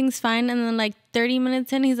bleaching, everything's fine. And then like 30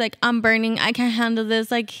 minutes in, he's like, I'm burning. I can't handle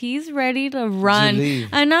this. Like he's ready to run.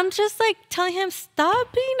 And I'm just like telling him, stop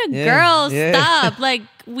being a girl. Stop. Like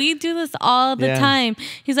we do this all the time.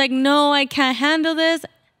 He's like, no, I can't handle this.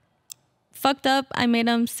 Fucked up. I made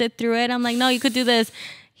him sit through it. I'm like, no, you could do this.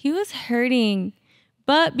 He was hurting.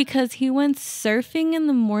 But because he went surfing in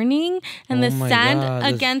the morning and the sand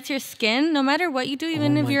against your skin, no matter what you do,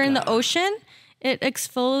 even if you're in the ocean, it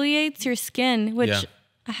exfoliates your skin, which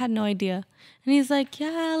I had no idea. And he's like,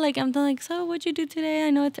 yeah, like I'm like, so what'd you do today? I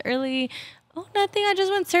know it's early. Oh, nothing. I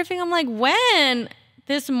just went surfing. I'm like, when?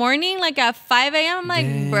 This morning, like at 5 a.m. I'm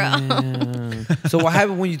like, bro. So what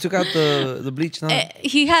happened when you took out the bleach?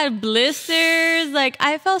 He had blisters. Like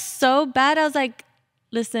I felt so bad. I was like,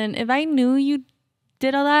 listen, if I knew you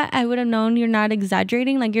did all that, I would have known you're not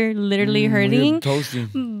exaggerating. Like you're literally hurting. You're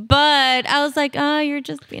toasting. But I was like, oh, you're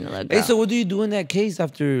just being a little girl. Hey, so what do you do in that case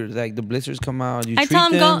after like the blisters come out? You I treat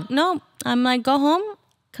tell him them? no. I'm like, go home,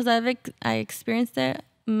 because I experienced it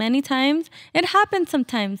many times. It happens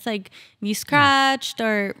sometimes. Like you scratched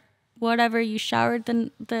or whatever, you showered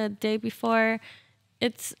the day before.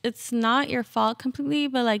 It's not your fault completely,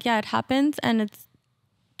 but like it happens and it's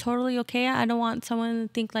totally okay. I don't want someone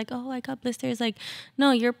to think like, oh, I got blisters. Like,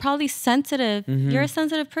 no, you're probably sensitive. You're a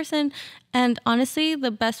sensitive person. And honestly,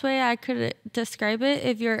 the best way I could describe it,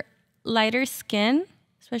 if you're lighter skin,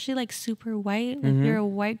 especially like super white, like you're a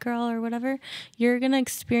white girl or whatever, you're gonna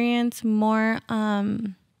experience more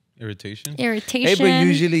irritation. Hey, but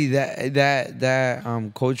usually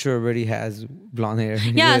that culture already has blonde hair.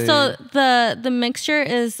 Yeah, so the mixture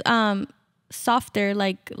is softer,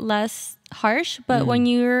 like less harsh, but when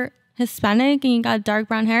you're Hispanic and you got dark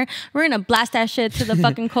brown hair, we're gonna blast that shit to the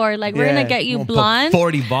fucking core. Like we're gonna get you blonde.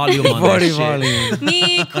 40 volume on 40 that volume. shit.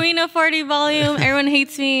 Me, queen of 40 volume. Everyone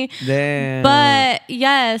hates me. Damn. But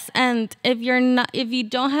yes, and if you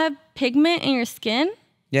don't have pigment in your skin,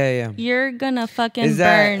 you're gonna fucking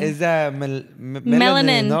burn. Is that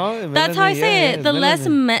melanin? No? That's how I say it. The less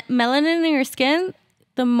melanin in your skin,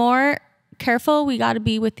 the more careful we gotta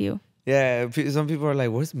be with you. Yeah, some people are like,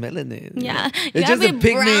 "What's melanin?" Yeah, it's just a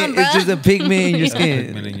pigment. It's just a pigment in your skin.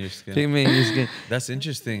 Pigment in your skin. Pigment in your skin. That's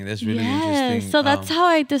interesting. That's really interesting. So that's how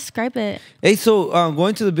I describe it. Hey, so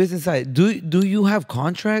going to the business side, do you have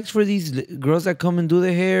contracts for these girls that come and do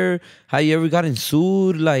their hair? Have you ever gotten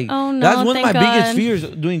sued? Like, oh, no, that's one of my biggest God. fears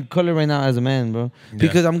doing color right now as a man, bro.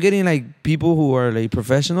 Because I'm getting like people who are like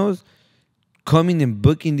professionals coming and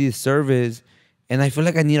booking this service. and I feel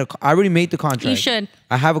like I need I already made the contract. You should.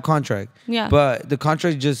 I have a contract. Yeah. But the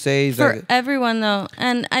contract just says for like, everyone though,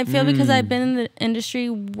 and I feel because I've been in the industry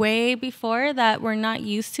way before that we're not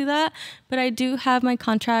used to that. But I do have my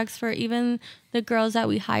contracts for even the girls that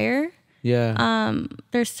we hire. yeah.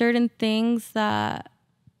 There's certain things that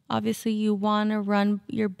obviously you want to run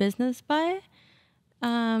your business by.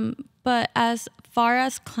 But as far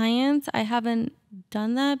as clients, I haven't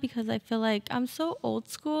done that because I feel like I'm so old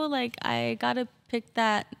school. Like I gotta pick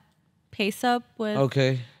that pace up with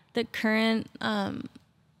the current,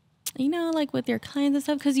 like with your clients and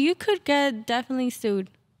stuff. Because you could get definitely sued.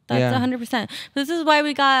 That's 100%. This is why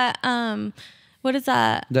we got what is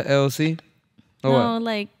that? The LLC. No,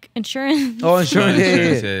 like insurance. Oh, insurance.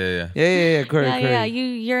 Yeah. Correct. Yeah.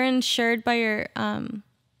 You're insured by your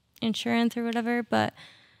insurance or whatever, but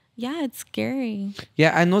yeah, it's scary.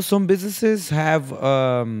 Yeah, I know some businesses have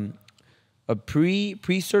a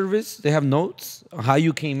pre-service. They have notes on how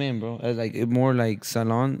you came in, bro. Like more like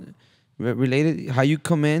salon related. How you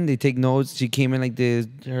come in, they take notes. She came in like this.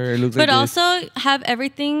 Her looks like this. But also have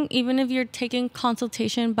everything, even if you're taking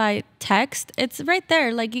consultation by text, it's right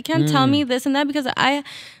there. Like you can't tell me this and that because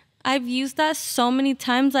I've used that so many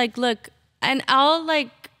times. Like, look, and I'll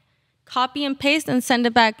like copy and paste and send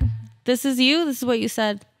it back. This is you. This is what you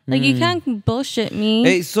said. Like you can't bullshit me.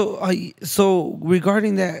 Hey, so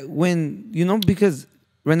regarding that, when because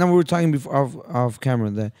right now we were talking before off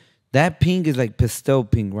camera that pink is like pastel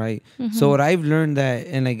pink, right? So what I've learned that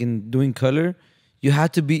and like in doing color, you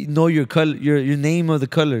have to know your color, your name of the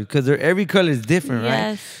color because every color is different,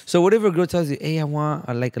 right? So whatever a girl tells you, hey, I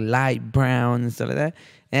want like a light brown and stuff like that,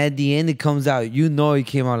 and at the end it comes out, it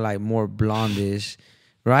came out like more blondish.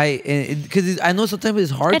 Right, and because I know sometimes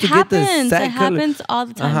it's hard to get the exact color. It happens all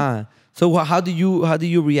the time. So how do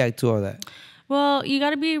you react to all that? Well, you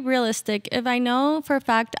got to be realistic. If I know for a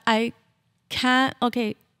fact I can't.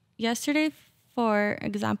 Okay, yesterday, for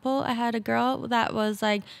example, I had a girl that was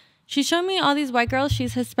like, she showed me all these white girls.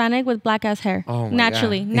 She's Hispanic with black ass hair. Oh my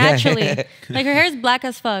naturally, God. like her hair is black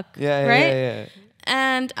as fuck. Right. Yeah.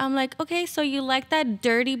 And I'm like, okay, so you like that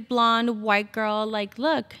dirty blonde white girl? Like,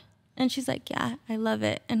 look. And she's like, yeah, I love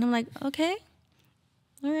it. And I'm like, okay,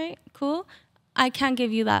 all right, cool. I can't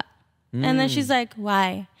give you that. And then she's like,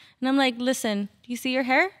 why? And I'm like, listen, do you see your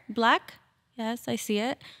hair? Black? Yes, I see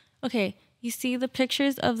it. Okay, you see the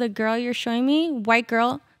pictures of the girl you're showing me? White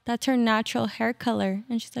girl, that's her natural hair color.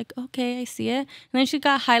 And she's like, okay, I see it. And then she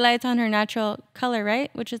got highlights on her natural color, right?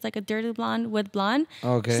 Which is like a dirty blonde with blonde.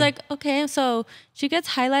 Okay. She's like, okay, so she gets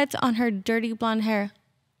highlights on her dirty blonde hair.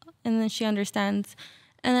 And then she understands.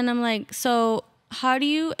 And then I'm like, so how do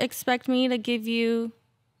you expect me to give you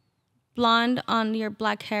blonde on your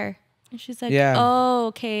black hair? And she's like, oh,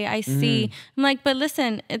 okay, I see. I'm like, but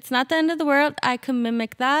listen, it's not the end of the world. I could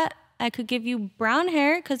mimic that. I could give you brown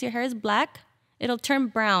hair because your hair is black. It'll turn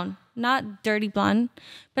brown, not dirty blonde.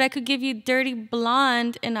 But I could give you dirty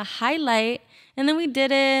blonde in a highlight. And then we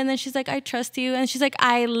did it. And then she's like, I trust you. And she's like,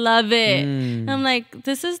 I love it. And I'm like,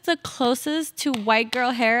 this is the closest to white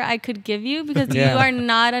girl hair I could give you because you are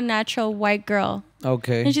not a natural white girl.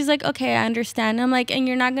 Okay. And she's like, okay, I understand. And I'm like, and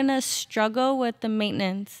you're not going to struggle with the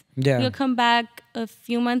maintenance. Yeah. You'll come back a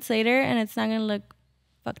few months later and it's not going to look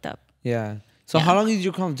fucked up. Yeah. So how long is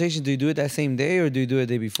your consultation? Do you do it that same day or do you do it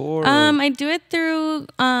the day before? I do it through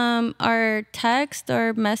our text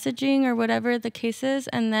or messaging or whatever the case is.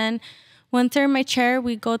 And then once they're in my chair,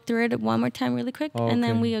 we go through it one more time really quick. And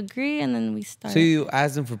then we agree and then we start. So you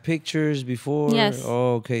ask them for pictures before? Yes.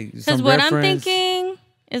 Oh, okay. Because what I'm thinking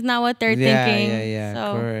is not what they're thinking. Yeah.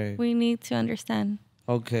 So correct. we need to understand.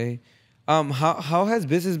 Okay. How has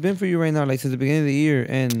business been for you right now, like since the beginning of the year?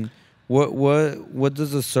 And what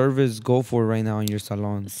does the service go for right now in your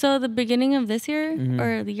salon? So the beginning of this year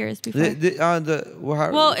or the years before?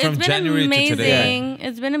 Well, it's been January amazing. to today.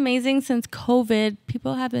 It's been amazing since COVID.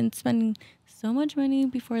 People have been spending so much money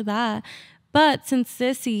before that. But since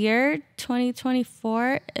this year,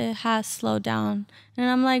 2024, it has slowed down. And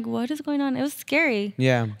I'm like, what is going on? It was scary.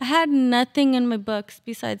 Yeah. I had nothing in my books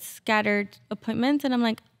besides scattered appointments. And I'm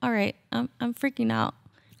like, all right, I'm freaking out.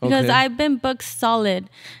 Because I've been booked solid.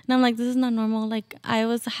 And I'm like, this is not normal. Like, I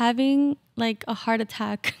was having, like, a heart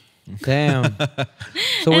attack. Damn.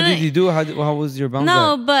 So what did you do? How was your bounce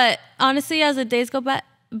back? But honestly, as the days go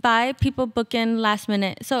by, people book in last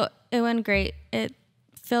minute. So it went great. It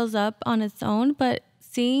fills up on its own. But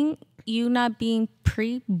seeing you not being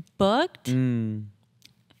pre-booked,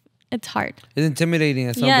 it's hard. It's intimidating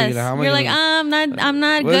at some yes. point. Like, you're like, I'm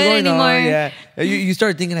not good anymore. Yeah. You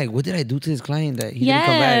start thinking like, what did I do to this client that he didn't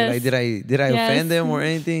come back? Like, did I offend them or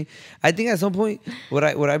anything? I think at some point, what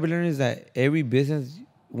I've been learning is that every business,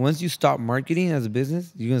 once you stop marketing as a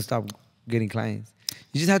business, you're gonna stop getting clients.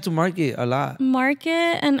 You just have to market a lot.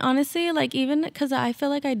 Market, and honestly, like even because I feel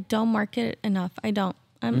like I don't market enough. I don't.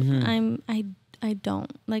 I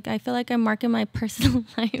don't. Like I feel like I market my personal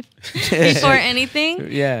life before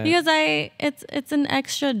anything. Yeah. Because it's an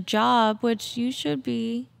extra job, which you should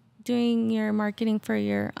be doing your marketing for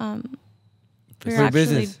your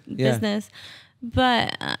business. business.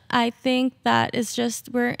 But I think that it's just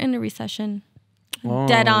we're in a recession.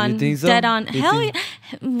 Dead on. You think so? Dead on. Hell yeah.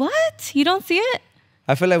 What? You don't see it?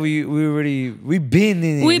 I feel like we've been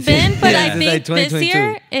in it. We've been, but I like think this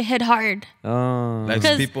year it hit hard. Oh. Like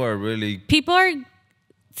Because people are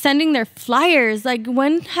sending their flyers. Like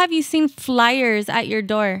when have you seen flyers at your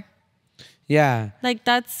door? Yeah. Like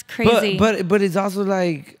that's crazy. But it's also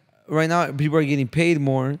like right now people are getting paid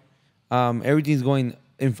more. Everything's going.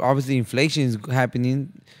 Obviously, inflation is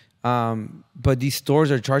happening. But these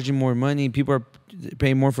stores are charging more money. People are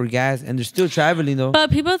paying more for gas, and they're still traveling though.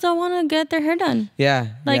 But people don't want to get their hair done. Yeah.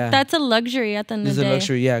 Like that's a luxury at the end of the day. It's a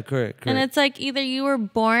luxury. Yeah, correct. And it's like either you were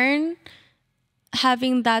born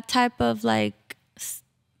having that type of like,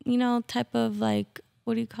 type of like,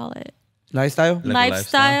 what do you call it? Lifestyle?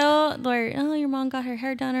 Lifestyle where, oh, your mom got her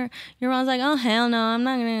hair done, or your mom's like, oh, hell no, I'm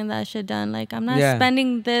not going to get that shit done. Like, I'm not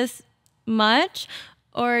spending this much.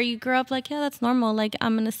 Or you grow up like, yeah, that's normal. Like,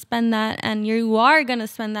 I'm going to spend that. And you are going to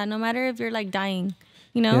spend that no matter if you're like dying,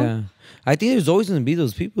 Yeah. I think there's always going to be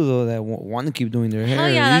those people, though, that want to keep doing their hair. Hell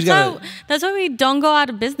yeah. That's why we don't go out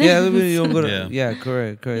of business. Yeah, we don't go to, yeah,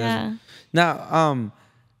 correct. Yeah. Now,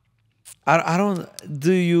 I don't.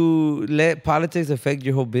 Do you let politics affect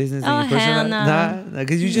your whole business and your personal hell life? no. Nah,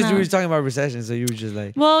 because you were talking about recession, so you were just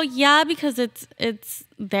like. Well, yeah, because it's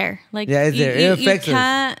there. Like yeah, it's there. It affects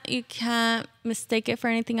us. You can't mistake it for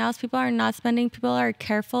anything else. People are not spending. People are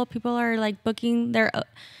careful. People are like booking.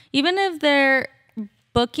 Even if they're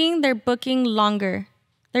booking longer.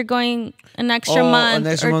 They're going an extra month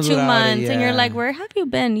or 2 months, and you're like, where have you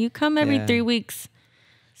been? You come every 3 weeks.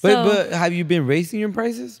 But have you been raising your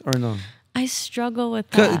prices or no? I struggle with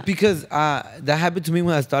that. Because that happened to me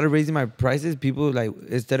when I started raising my prices. People, like,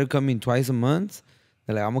 instead of coming twice a month,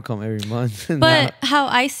 they're like, I'm going to come every month. But how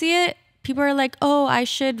I see it, people are like, oh, I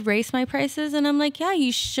should raise my prices. And I'm like, yeah,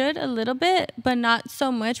 you should a little bit, but not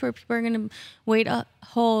so much where people are going to wait a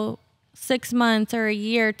whole 6 months or a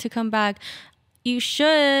year to come back. You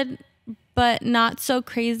should, but not so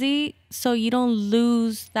crazy, so you don't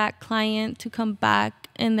lose that client to come back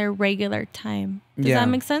in their regular time. Does that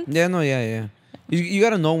make sense? Yeah, no, yeah. You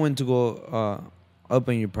got to know when to go up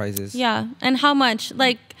in your prices. Yeah, and how much.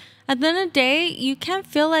 Like, at the end of the day, you can't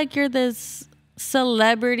feel like you're this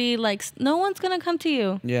celebrity. Like, no one's going to come to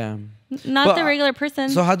you. Yeah. Not the regular person.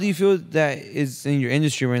 So how do you feel that is in your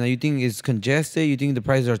industry right now? You think it's congested? You think the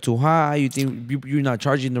prices are too high? You think you're not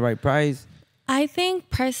charging the right price? I think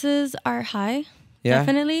prices are high. Yeah?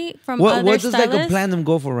 Definitely. From what other does stylists. like a platinum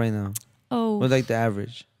go for right now? Oh. What's like the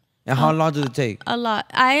average? And how long does it take? A lot.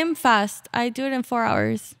 I am fast. I do it in 4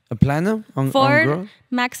 hours. A platinum? On 4, girl?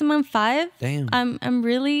 maximum 5. Damn. I'm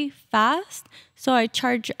really fast, so I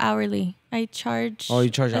charge hourly. I charge you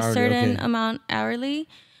charge a hourly, certain okay. amount hourly.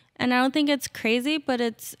 And I don't think it's crazy, but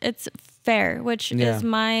it's fair, which is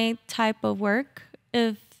my type of work.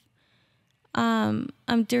 If I'm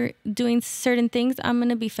doing certain things, I'm going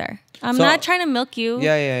to be fair. I'm not trying to milk you.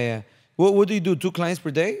 Yeah. What do you do? 2 clients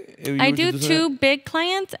per day? I do 2 big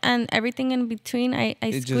clients, and everything in between, I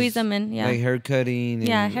squeeze them in. Yeah. Like hair cutting.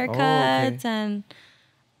 Haircuts and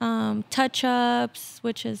touch-ups,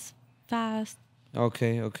 which is fast.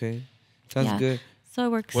 Okay. Sounds good. So it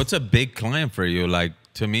works. What's a big client for you? Like,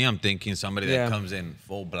 to me, I'm thinking somebody that comes in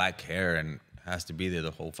full black hair and has to be there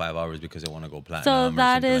the whole 5 hours because they want to go platinum. So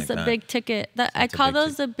that is a big ticket. I call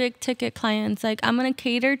those the big ticket clients. Like, I'm gonna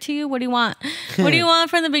cater to you. What do you want? What do you want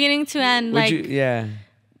from the beginning to end? Like,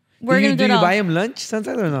 we're gonna do it all. Do you buy him lunch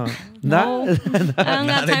sometimes or no? No, I don't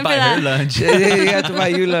got time for that. Lunch. You have to buy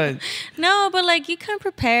you lunch. No, but like you come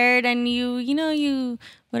prepared, and you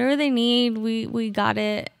whatever they need, we got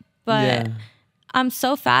it. But I'm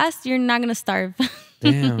so fast, you're not gonna starve.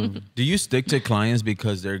 Damn. Do you stick to clients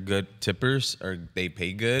because they're good tippers or they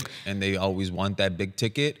pay good and they always want that big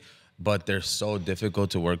ticket, but they're so difficult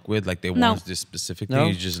to work with? Like they want this specific thing.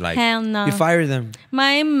 You just like, hell no. You fire them.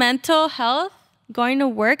 My mental health, going to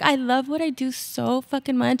work, I love what I do so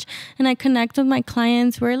fucking much, and I connect with my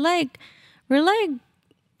clients. We're like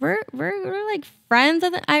friends.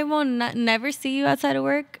 I will never see you outside of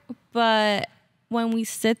work, but when we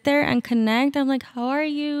sit there and connect, I'm like, how are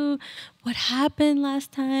you? What happened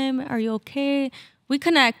last time? Are you okay? We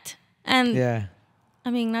connect. And I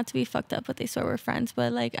mean, not to be fucked up, but they swear we're friends.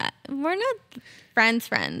 But like, we're not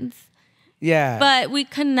friends. Yeah. But we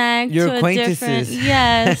connect Your to acquaintances. a different...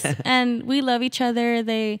 Yes. And we love each other.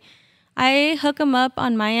 I hook them up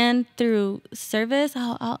on my end through service.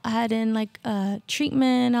 I'll add in like a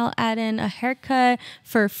treatment. I'll add in a haircut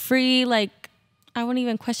for free. Like, I won't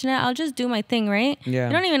even question it. I'll just do my thing, right? Yeah.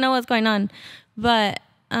 You don't even know what's going on. But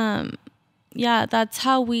yeah, that's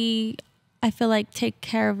how I feel like, take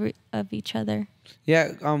care of each other.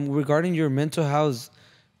 Yeah. Regarding your mental health,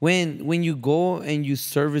 when you go and you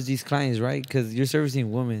service these clients, right? Because you're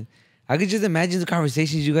servicing women. I could just imagine the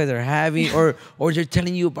conversations you guys are having, or they're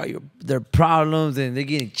telling you about their problems and they're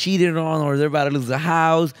getting cheated on, or they're about to lose a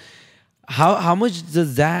house. How much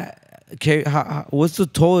does that carry? What's the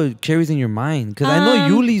toll it carries in your mind? Because I know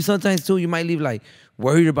you leave sometimes too. You might leave like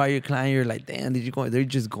worried about your client. You're like, damn, they're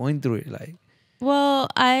just going through it. Like, well,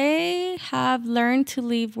 I have learned to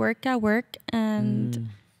leave work at work and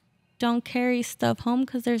don't carry stuff home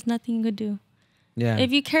because there's nothing you could do. Yeah.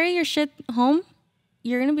 If you carry your shit home,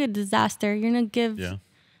 you're going to be a disaster. You're going to give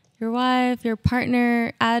your wife, your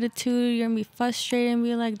partner attitude. You're going to be frustrated and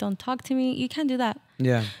be like, don't talk to me. You can't do that.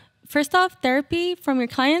 Yeah. First off, therapy from your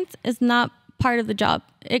clients is not part of the job.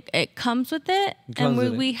 It comes with it.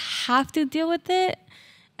 We have to deal with it.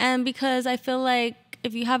 And because I feel like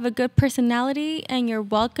if you have a good personality and you're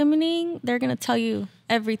welcoming, they're going to tell you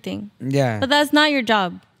everything. Yeah. But that's not your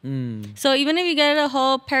job. So even if you get a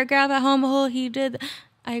whole paragraph at home, he did,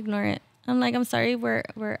 I ignore it. I'm like, I'm sorry, we're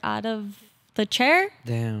out of the chair.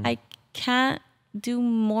 Damn. I can't do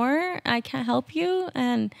more. I can't help you.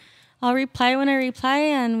 And I'll reply when I reply,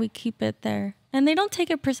 and we keep it there. And they don't take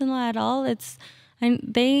it personal at all.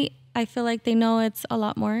 I feel like they know it's a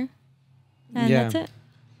lot more. And that's it.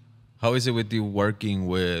 How is it with you working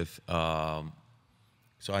with,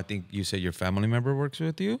 so I think you said your family member works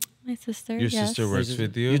with you? My sister, Your sister works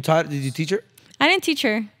with you? Did you teach her? I didn't teach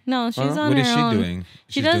her. No, she's on her own. What is she doing?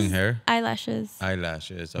 She's doing hair? Eyelashes.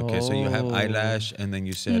 Eyelashes. Okay, so you have eyelash, and then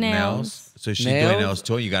you said nails. So she's doing nails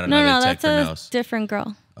too? You got another tech for nails? No, that's a different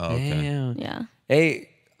girl. Oh, okay. Damn. Yeah. Hey,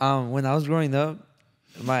 when I was growing up,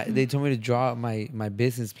 they told me to draw my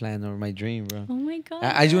business plan or my dream, bro. Oh my God.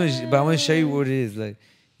 I want to show you what it is. Like,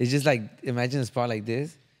 it's just like, imagine a spot like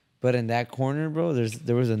this, but in that corner, bro,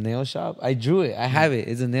 there was a nail shop. I drew it. I have it.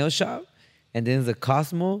 It's a nail shop, and then there's a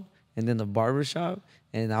Cosmo, and then the barber shop.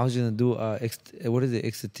 And I was gonna do what is it,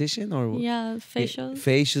 esthetician or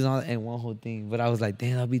facials and one whole thing. But I was like,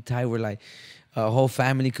 damn, I'll be tight where like a whole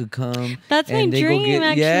family could come. That's my dream,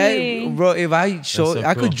 actually. Yeah, bro. If I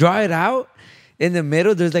could draw it out. In the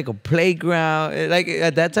middle, there's like a playground. Like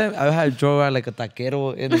at that time, I had to draw out like a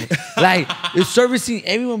taquero. And like it's servicing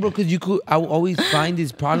everyone, bro. Because I would always find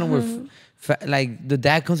this problem where like the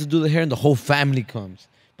dad comes to do the hair and the whole family comes.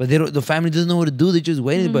 But the family doesn't know what to do. They're just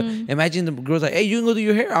waiting. But imagine the girl's like, hey, you can go do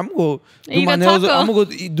your hair. I'm going to go do my nails. I'm going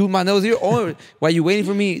to go do my nails here. Or while you're waiting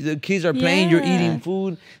for me, the kids are playing. You're eating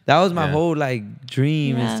food. That was my whole like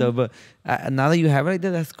dream and stuff. But now that you have it like that,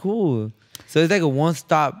 that's cool. So it's like a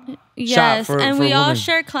one-stop shop for and we women. All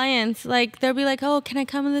share clients. Like they'll be like, oh, can I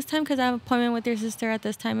come in this time? Because I have an appointment with your sister at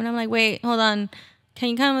this time. And I'm like, wait, hold on. Can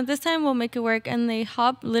you come at this time? We'll make it work. And they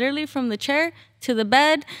hop literally from the chair to the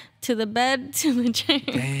bed, to the bed, to the chair.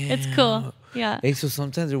 Damn. It's cool. Yeah. Hey, so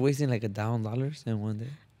sometimes they're wasting like $1,000 in one day.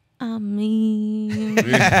 I mean.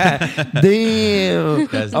 Damn. I'm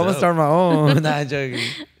going to start my own. Not joking.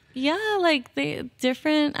 Yeah, like they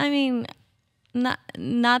different. I mean, not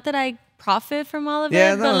that I profit from all of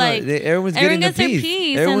it, but like everyone gets their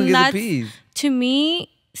piece. Everyone gets a piece. To me,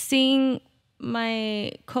 seeing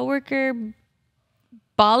my coworker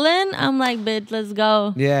balling, I'm like, bitch, let's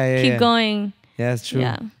go. Keep going. Yeah, that's true.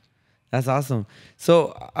 Yeah. That's awesome.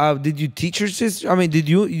 So, did you teach your sister? I mean, did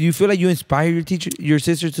you feel like you inspired your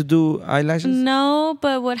sister to do eyelashes? No,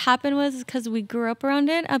 but what happened was because we grew up around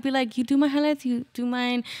it. I'll be like, you do my highlights, you do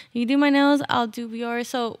mine. You do my nails, I'll do yours.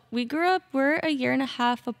 So we grew up. We're a year and a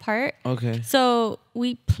half apart. Okay. So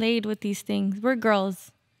we played with these things. We're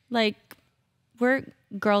girls. Like, we're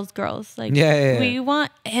girls. Like, we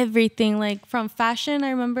want everything. Like, from fashion, I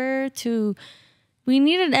remember, to... We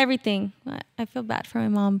needed everything. I feel bad for my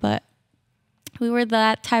mom, but... We were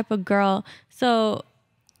that type of girl. So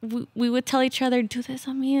we would tell each other, do this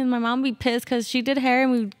on me. And my mom would be pissed because she did hair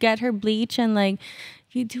and we would get her bleach. And like,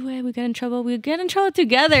 if you do it, we get in trouble. We get in trouble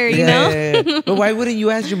together, you know? Yeah. But why wouldn't you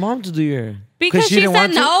ask your mom to do your hair? Because she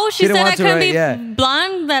said no. She said I couldn't be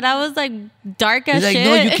blonde, that I was like dark as shit.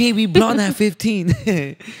 No, you can't be blonde at 15.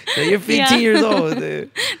 So you're 15 years old. Dude.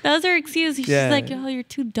 That was her excuse. She's like, oh, you're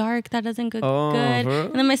too dark. That doesn't look good. Bro.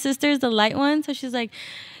 And then my sister's the light one. So she's like...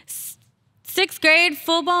 6th grade,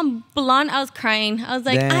 full blown blonde. I was crying. I was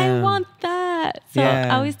like, Damn. I want that. So I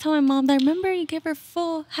always tell my mom that, remember you gave her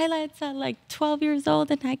full highlights at like 12 years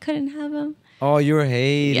old and I couldn't have them. Oh, you were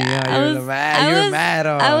hating. Yeah, you were mad.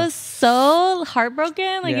 I was so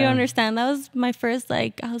heartbroken. Like, you don't understand. That was my first,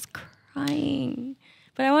 like, I was crying.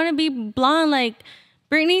 But I want to be blonde. Like,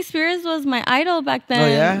 Britney Spears was my idol back then. Oh,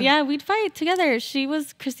 yeah? Yeah, we'd fight together. She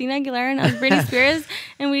was Christina Aguilera and I was Britney Spears.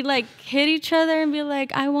 And we'd, like, hit each other and be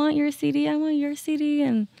like, I want your CD. I want your CD.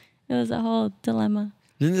 And it was a whole dilemma.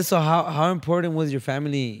 Linda, so how important was your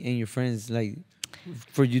family and your friends, like,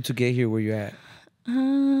 for you to get here where you're at?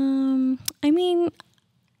 I mean,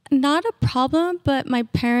 not a problem, but my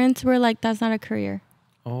parents were like, that's not a career.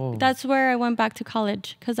 Oh. That's where I went back to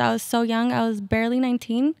college because I was so young. I was barely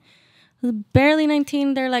 19.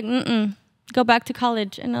 They're like, go back to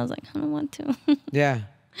college. And I was like, I don't want to. Yeah.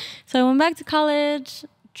 So I went back to college,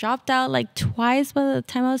 dropped out like twice by the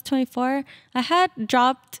time I was 24. I had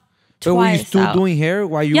dropped twice. But were you still doing hair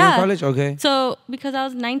while you were in college? Okay. So because I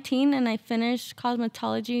was 19 and I finished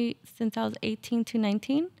cosmetology since I was 18 to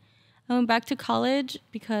 19, I went back to college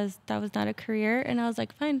because that was not a career. And I was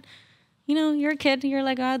like, fine, you know, you're a kid. You're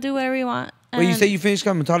like, I'll do whatever you want. Well, you say you finished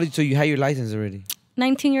cosmetology, so you had your license already?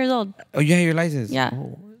 19 years old. Oh, you had your license? Yeah.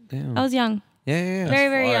 Oh, damn. I was young. Yeah. Very,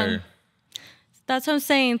 very young. That's what I'm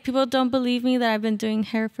saying. People don't believe me that I've been doing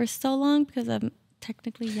hair for so long because I'm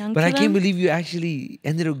technically young. But I can't believe you actually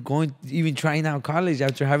ended up even trying out college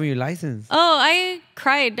after having your license. Oh, I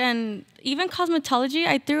cried. And even cosmetology,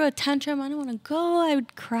 I threw a tantrum. I don't want to go. I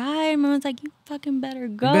would cry. And Mama's like, you fucking better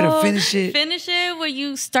go. You better finish it. Finish it. What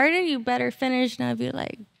you started, you better finish. And I'd be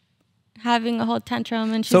like having a whole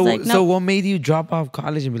tantrum. And she's like, no. So what made you drop off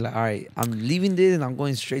college and be like, all right, I'm leaving this and I'm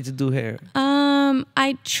going straight to do hair?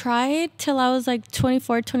 I tried till I was like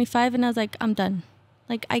 24, 25. And I was like, I'm done.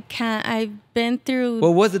 Like, I can't. I've been through. What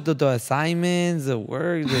was it? The assignments, the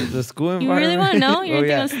work, the school environment? You really want to know? You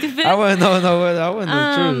think I'm stupid? I want to know. I want to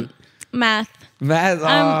know the truth. Math.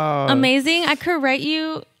 Oh. Amazing. I could write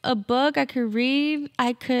you a book. I could read.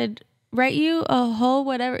 I could write you a whole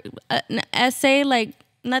whatever, an essay, like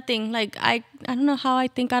nothing. Like, I don't know how I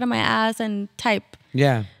think out of my ass and type.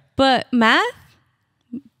 Yeah. But math?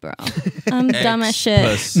 Bro, I'm dumb as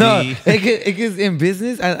shit. No, because in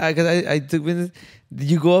business, I took business.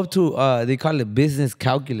 You go up to they call it business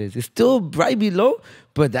calculus. It's still right below,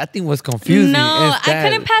 but that thing was confusing. No, I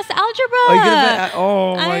couldn't pass algebra.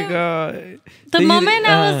 Oh my god! The moment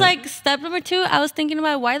I was like step number 2, I was thinking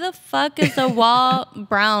about why the fuck is the wall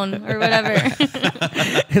brown or whatever,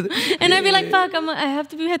 and I'd be like, fuck, I have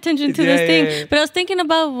to pay attention to this thing. But I was thinking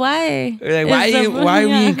about why. Like, why are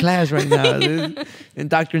we in class right now? This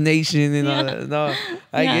indoctrination and all that. No,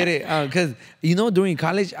 I get it. Because during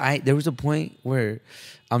college, there was a point where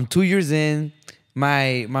I'm 2 years in.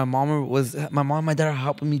 My mom and my dad are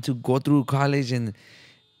helping me to go through college, and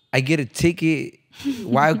I get a ticket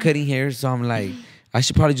while cutting hair. So I'm like, I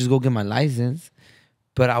should probably just go get my license.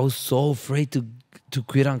 But I was so afraid to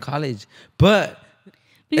quit on college. But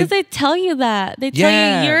because they tell you that. They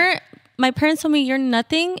tell you my parents told me you're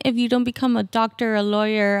nothing if you don't become a doctor, a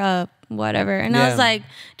lawyer, whatever. And I was like,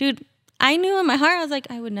 dude, I knew in my heart, I was like,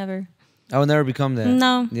 I would never become that.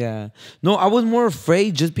 No. Yeah. No, I was more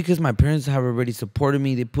afraid just because my parents have already supported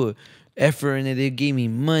me. They put effort in it. They gave me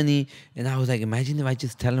money. And I was like, imagine if I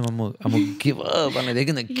just tell them I'm gonna give up. I'm like, they're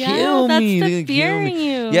going to kill me. That's the fear in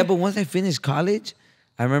you. Yeah, but once I finished college,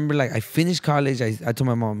 I remember like I finished college. I told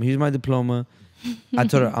my mom, here's my diploma. I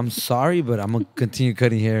told her, I'm sorry, but I'm going to continue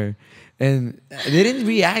cutting hair. And they didn't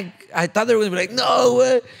react. I thought they were going to be like, no,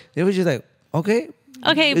 what? They were just like, okay.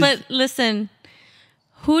 Okay, but listen.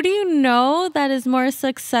 Who do you know that is more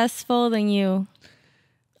successful than you?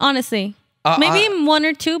 Honestly. Maybe one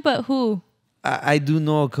or two, but who? I do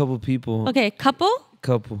know a couple people. Okay, couple?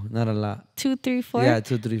 Couple, not a lot. 2, 3, 4? Yeah,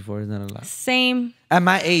 2, 3, 4 is not a lot. Same. At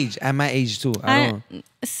my age too.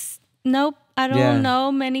 Nope. I don't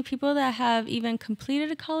know many people that have even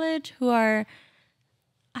completed a college who are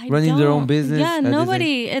running their own business. Yeah,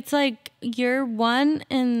 nobody. It's like you're one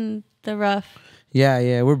in the rough.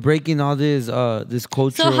 Yeah. We're breaking all this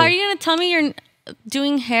culture. So how are you gonna tell me you're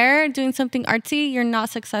doing hair, doing something artsy, you're not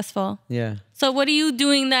successful? Yeah. So what are you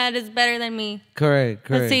doing that is better than me? Correct.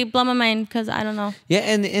 Let's see, blow my mind because I don't know. Yeah,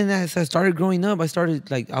 and as I started growing up, I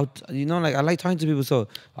started like I like talking to people, so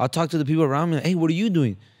I'll talk to the people around me. Like, hey, what are you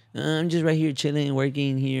doing? I'm just right here chilling,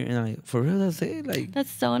 working here, and I'm like, for real, that's it. Like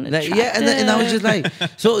that's so unattractive. Like, yeah, and I was just like,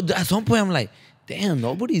 so at some point I'm like, damn,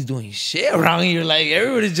 nobody's doing shit around here. Like,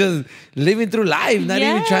 everybody's just living through life, not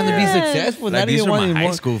even trying to be successful. Like, not these even are my wanting high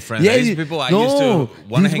more. school friends. Yeah, these people I used to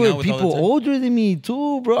want to hang out with people all the time. older than me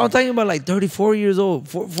too, bro. I'm talking about like 34 years old.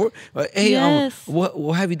 Hey,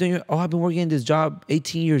 what have you done? I've been working in this job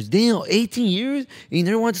 18 years. Damn, 18 years? You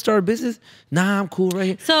never want to start a business? Nah, I'm cool right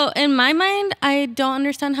here. So in my mind, I don't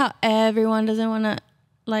understand how everyone doesn't want to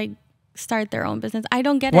like start their own business. I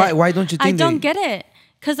don't get it. Why don't you think I don't get it.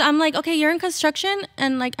 Because I'm like, okay, you're in construction.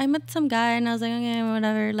 And like, I met some guy and I was like, okay,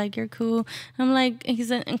 whatever. Like, you're cool. I'm like,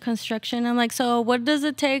 he's in construction. I'm like, so what does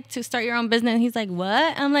it take to start your own business? And he's like,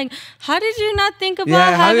 what? I'm like, how did you not think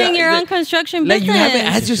about having your own construction business? Like, you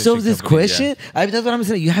haven't asked yourself this question? That's what I'm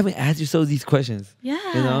saying. You haven't asked yourself these questions. Yeah.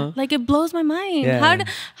 You know? Like, it blows my mind. Yeah.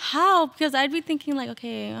 How? Because I'd be thinking like,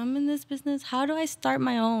 okay, I'm in this business. How do I start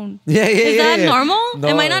my own? Is that normal? No.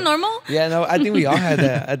 Am I not normal? Yeah, no, I think we all had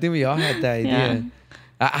that. I think we all had that idea. Yeah.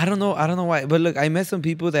 I don't know why, but look, I met some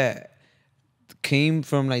people that came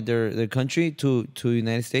from like their country to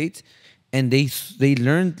United States, and they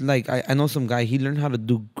learned, like, I know some guy, he learned how to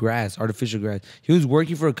do artificial grass. He was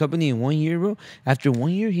working for a company in 1 year, bro. After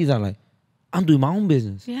 1 year, he's like, I'm doing my own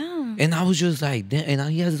business. Yeah. And I was just like, damn, and now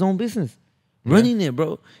he has his own business. Running it,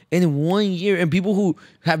 bro. And in 1 year, and people who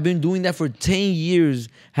have been doing that for 10 years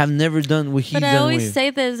have never done what he's done. But I always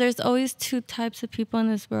say this, there's always two types of people in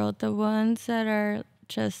this world. The ones that are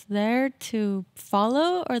just there to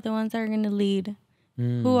follow, or the ones that are going to lead.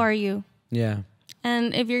 Who are you? Yeah.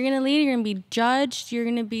 And if you're going to lead, you're going to be judged, you're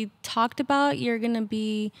going to be talked about, you're going to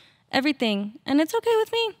be everything. And it's okay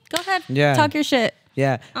with me. Go ahead. Yeah. Talk your shit.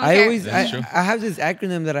 Yeah. I have this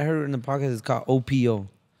acronym that I heard in the podcast. It's called OPO.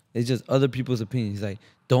 It's just other people's opinions. Like,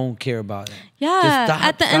 don't care about it. Yeah.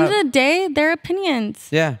 At the end of the day, their opinions.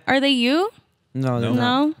 Yeah. Are they you?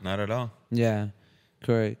 No. Not at all. Yeah.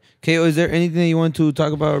 Correct. KO, is there anything that you want to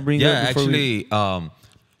talk about or bring up? Yeah, actually,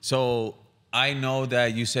 so I know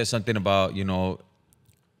that you said something about,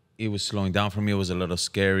 it was slowing down for me. It was a little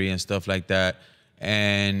scary and stuff like that.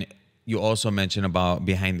 And you also mentioned about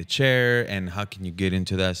behind the chair and how can you get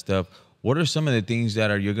into that stuff. What are some of the things that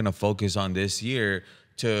you're going to focus on this year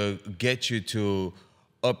to get you to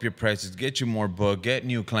up your prices, get you more book, get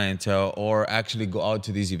new clientele, or actually go out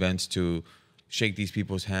to these events to shake these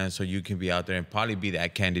people's hands so you can be out there and probably be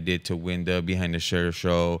that candidate to win the Behind the Chair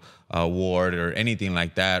Show award or anything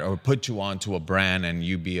like that, or put you on to a brand and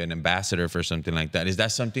you be an ambassador for something like that? Is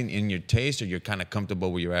that something in your taste, or you're kind of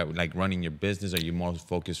comfortable where you're at, like running your business? Are you more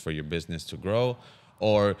focused for your business to grow?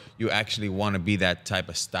 Or you actually want to be that type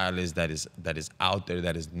of stylist that is out there,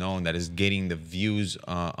 that is known, that is getting the views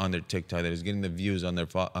on their TikTok, that is getting the views on their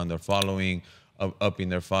following, upping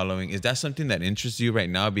their following? Is that something that interests you right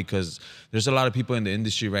now? Because there's a lot of people in the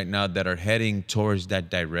industry right now that are heading towards that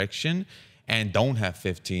direction and don't have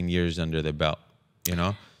 15 years under their belt,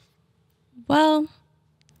 Well,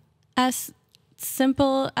 as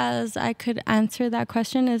simple as I could answer that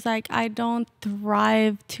question is like, I don't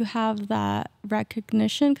thrive to have that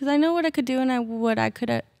recognition, because I know what I could do and what I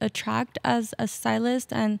could attract as a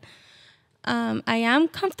stylist, and I am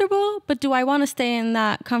comfortable, but do I want to stay in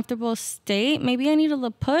that comfortable state? Maybe I need a little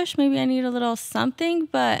push, maybe I need a little something,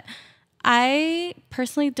 but I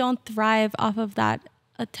personally don't thrive off of that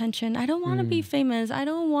attention. I don't want to be famous. I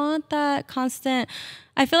don't want that constant.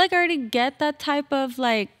 I feel like I already get that type of,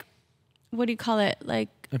 like, what do you call it? Like,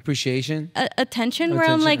 appreciation? Attention, where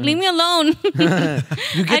I'm like, leave me alone.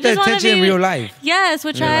 You get that attention in real life. Yes,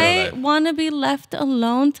 which I want to be left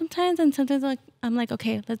alone sometimes. And sometimes I'm like,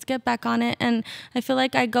 okay, let's get back on it. And I feel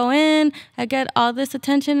like I go in, I get all this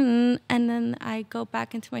attention, and then I go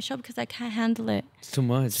back into my show because I can't handle it. It's too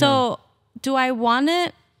much. So do I want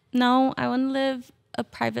it? No, I want to live a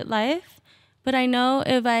private life. But I know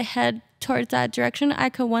if I head towards that direction, I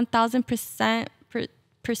could 1,000%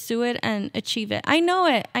 pursue it and achieve it. I know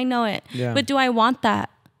it. Yeah. But do I want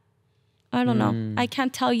that? I don't know. I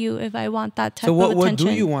can't tell you if I want that type of attention. So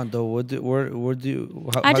what do you want though?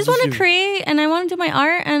 I just want to create, and I want to do my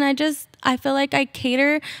art, and I feel like I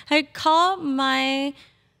call my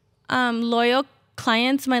loyal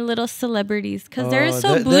clients my little celebrities, because they're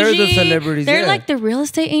so bougie. They're the celebrities. They're like the real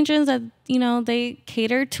estate agents that, they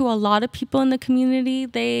cater to a lot of people in the community.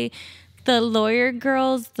 The lawyer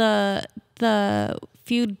girls, the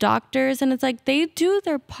few doctors, and it's like they do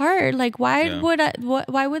their part. Like, why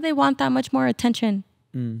would they want that much more attention?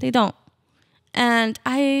 They don't. And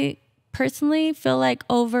I personally feel like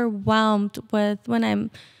overwhelmed with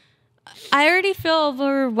I already feel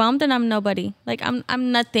overwhelmed and I'm nobody. Like,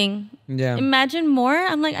 I'm nothing. Yeah. Imagine more.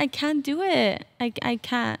 I'm like, I can't do it. I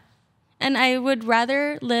can't. And I would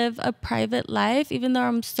rather live a private life, even though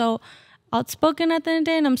I'm so outspoken at the end of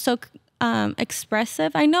the day, and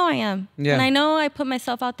expressive. I know I am. Yeah. And I know I put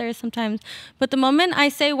myself out there sometimes. But the moment I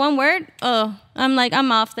say one word, I'm like,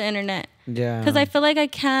 I'm off the internet. Yeah. Because I feel like I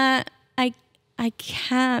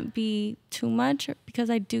can't be too much because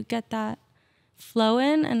I do get that flow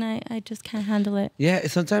in and I just can't handle it. Yeah,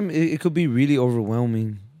 sometimes it could be really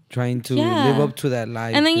overwhelming trying to live up to that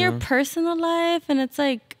life. And then your personal life, and it's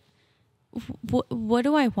like, what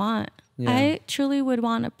do I want? Yeah. I truly would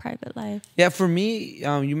want a private life. Yeah, for me,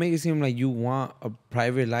 you make it seem like you want a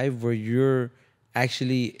private life where you're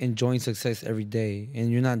actually enjoying success every day,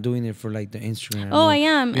 and you're not doing it for like the Instagram. Oh, I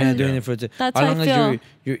am. You're not doing it for that's as how long I feel. as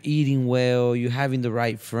you're eating well, you're having the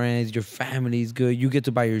right friends, your family's good, you get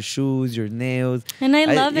to buy your shoes, your nails, and I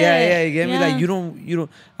love it. Yeah, you get me. Like you don't.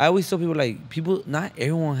 I always tell people like not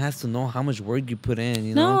everyone has to know how much work you put in.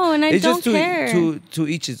 You know, no, and I it's don't just care. To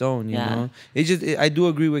each his own. You know, it's just I do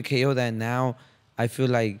agree with KO that now I feel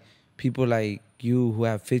like people like you who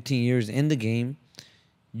have 15 years in the game.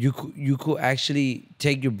 You could actually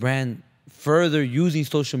take your brand further using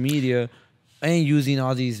social media and using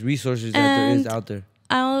all these resources that there is out there.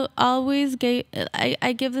 I'll always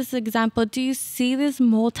I give this example. Do you see these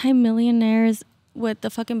multimillionaires with the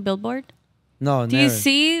fucking billboard? No, Do never. you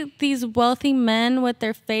see these wealthy men with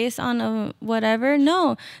their face on a whatever?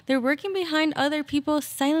 No, they're working behind other people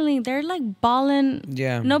silently. They're like balling.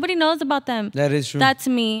 Yeah. Nobody knows about them. That is true. That's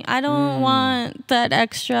me. I don't want that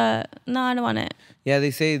extra. No, I don't want it. Yeah,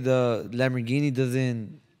 they say the Lamborghini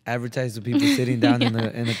doesn't advertise to people sitting down in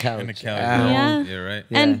the couch. In the couch. Yeah. Yeah, right.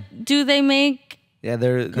 Yeah. And do they make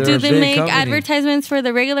they're do a they big make company. advertisements for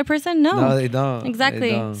the regular person? No. No, they don't.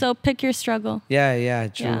 Exactly. They don't. So pick your struggle. Yeah,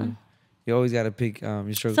 true. Yeah. You always gotta pick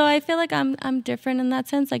your struggle. So I feel like I'm different in that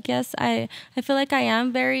sense. Like yes, I feel like I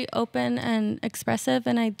am very open and expressive,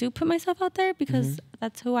 and I do put myself out there because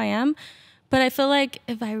that's who I am. But I feel like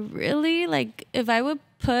if I would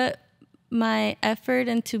put my effort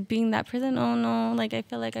into being that person, oh no, like I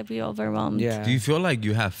feel like I'd be overwhelmed. Yeah. Do you feel like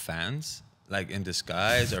you have fans like in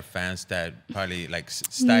disguise, or fans that probably like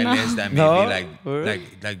stylists that maybe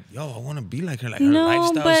like yo, I want to be like her, like her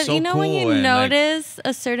lifestyle but is so you know cool, when you and notice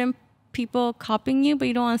a certain people copying you, but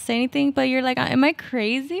you don't want to say anything, but you're like, am I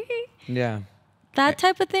crazy? Yeah. That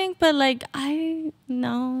type of thing. But like I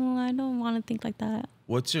don't want to think like that.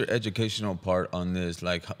 What's your educational part on this?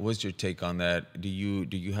 Like, what's your take on that? Do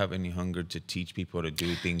you have any hunger to teach people to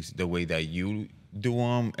do things the way that you do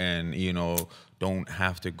them, and don't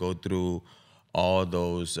have to go through all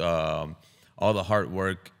those all the hard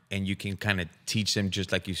work, and you can kind of teach them,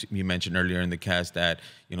 just like you mentioned earlier in the cast, that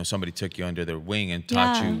somebody took you under their wing and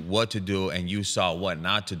taught you what to do, and you saw what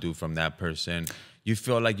not to do from that person. You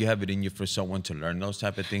feel like you have it in you for someone to learn those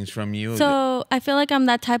type of things from you? So I feel like I'm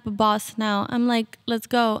that type of boss now. I'm like, let's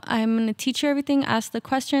go. I'm going to teach you everything, ask the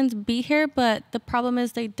questions, be here. But the problem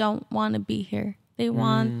is they don't want to be here. They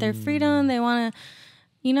want their freedom. They want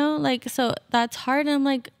to, so that's hard. And I'm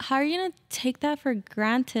like, how are you going to take that for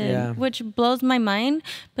granted? Yeah. Which blows my mind.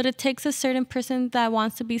 But it takes a certain person that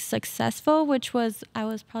wants to be successful, I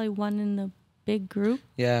was probably one in the big group.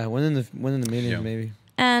 Yeah, one in the million maybe.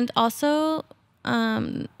 And also,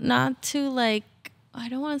 not to I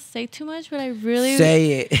don't want to say too much, but I really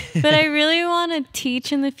say it. but I really want to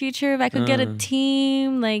teach in the future. If I could get a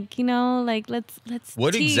team, let's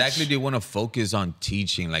What teach. exactly do you want to focus on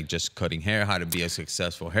teaching? Like just cutting hair, how to be a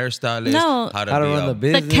successful hairstylist, No. how to run the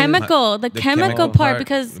business, the chemical part,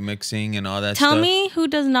 because mixing and all that tell stuff. me who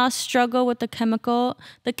does not struggle with the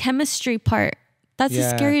chemistry part. That's the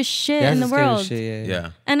scariest shit in the world.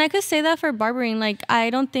 Yeah. And I could say that for barbering. Like,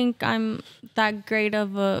 I don't think I'm that great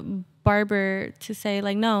of a barber to say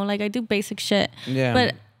no. Like, I do basic shit. Yeah.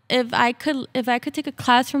 But if I could take a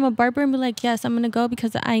class from a barber and be like, yes, I'm gonna go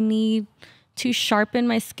because I need to sharpen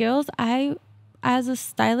my skills. As a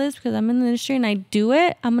stylist, because I'm in the industry and I do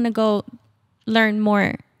it, I'm gonna go learn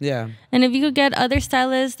more. Yeah. And if you could get other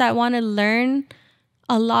stylists that want to learn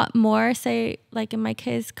a lot more, say like in my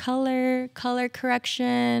case, color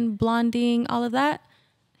correction, blonding, all of that,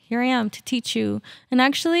 here I am to teach you. And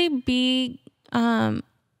actually be,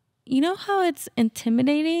 you know how it's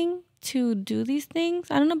intimidating to do these things?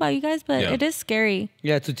 I don't know about you guys, but it is scary.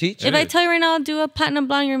 Yeah, to teach. If I tell you right now, do a platinum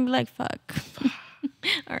blonde, you're gonna be like, fuck.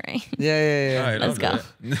 All right. Yeah. All right, Let's I'll go.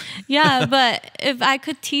 do it. Yeah, but if I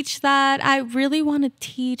could teach that, I really want to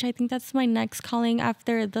teach. I think that's my next calling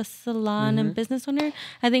after the salon and business owner.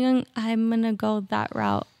 I think I'm going to go that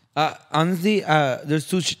route. Honestly, there's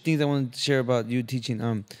two things I want to share about you teaching.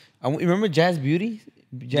 Remember Jazz Beauty?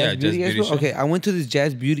 Jazz Beauty Expo? Show. Okay, I went to this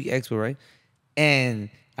Jazz Beauty Expo, right? And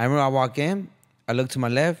I remember I walk in, I look to my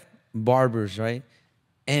left, barbers, right?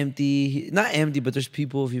 Empty, not empty, but there's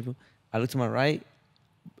people. I look to my right,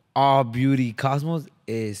 all beauty. Cosmos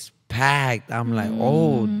is packed. I'm like,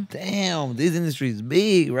 oh damn, this industry is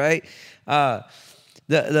big, right? The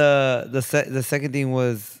second thing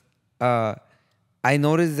was I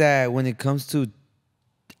noticed that when it comes to,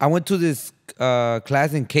 I went to this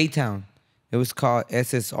class in K-Town. It was called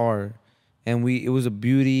SSR, and it was a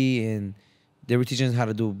beauty, and they were teaching us how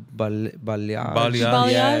to do balayage.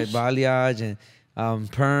 Yeah, balayage and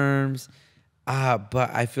perms. But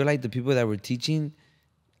I feel like the people that were teaching,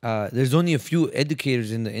 there's only a few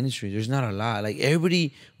educators in the industry. There's not a lot. Like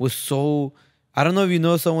everybody was so. I don't know if you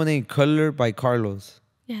know someone named Color by Carlos.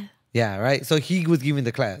 Yeah. Yeah, right. So he was giving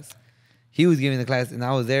the class. He was giving the class, and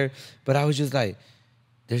I was there. But I was just like,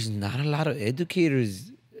 there's not a lot of educators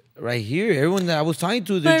right here. Everyone that I was talking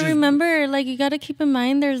to, but remember, like, you got to keep in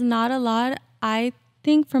mind, there's not a lot. I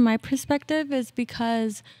think, from my perspective, is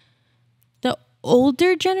because the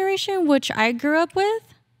older generation, which I grew up with,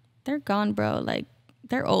 they're gone, bro. Like,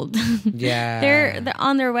 they're old. Yeah. They're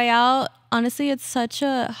on their way out. Honestly, it's such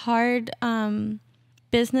a hard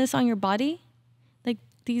business on your body. Like,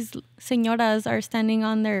 these señoras are standing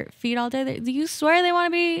on their feet all day. Do you swear they want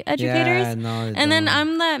to be educators? Yeah, no, they and then don't.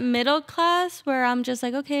 I'm that middle class where I'm just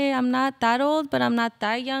like, okay, I'm not that old, but I'm not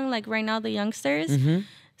that young. Like right now, the youngsters. Mm-hmm.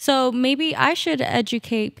 So maybe I should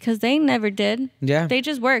educate because they never did. Yeah. They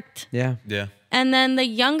just worked. Yeah. Yeah. And then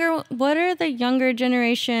what are the younger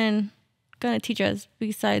generation going to teach us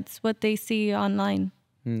besides what they see online?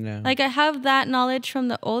 Yeah. Like, I have that knowledge from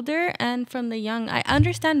the older and from the young. I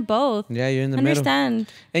understand both. Yeah, you're in the understand.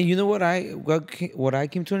 middle. And you know what I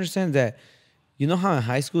came to understand, that you know how in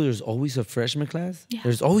high school there's always a freshman class? Yeah.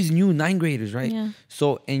 There's always new 9th graders, right? Yeah.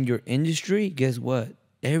 So in your industry, guess what?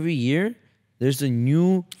 Every year there's a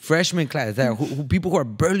new freshman class that who people who are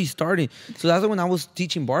barely starting. So that's why when I was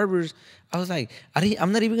teaching barbers, I was like,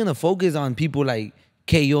 I'm not even gonna focus on people like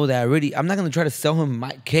KO that already. I'm not gonna try to sell him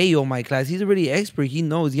my class. He's already expert. He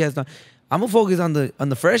knows. He has done. I'm gonna focus on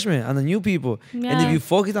the freshmen, on the new people. Yeah. And if you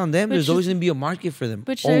focus on them, there's Which always gonna be a market for them.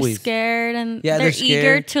 Which always. they're scared and Yeah, they're scared.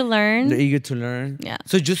 eager to learn. They're eager to learn. Yeah.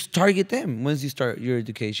 So just target them once you start your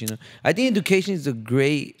education. I think education is a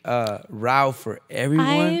great route for everyone.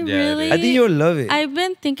 I think you'll love it. I've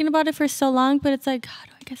been thinking about it for so long, but it's like, how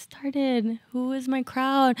do I get started? Who is my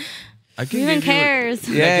crowd? Who even cares?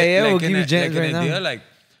 We'll give you gems right now. Like,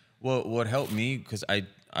 what helped me, because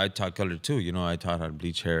I taught color too. You know, I taught how to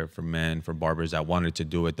bleach hair for men, for barbers. I wanted to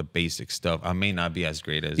do it, the basic stuff. I may not be as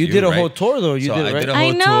great as you. You did a right? whole tour though. You so did it, right? I did a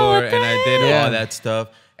whole tour and I did all that stuff.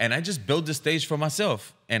 And I just built the stage for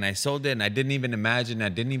myself. And I sold it, and I didn't even imagine, I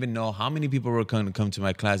didn't even know how many people were going to come to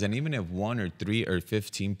my class. And even if 1 or 3 or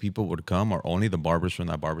 15 people would come, or only the barbers from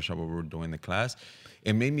that barbershop where we were doing the class,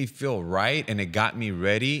 it made me feel right, and it got me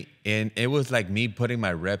ready. And it was like me putting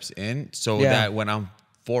my reps in, so that when I'm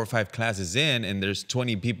 4 or 5 classes in and there's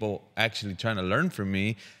 20 people actually trying to learn from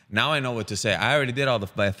me, now I know what to say. I already did all the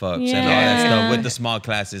F ups and all that stuff with the small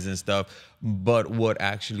classes and stuff. But what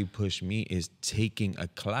actually pushed me is taking a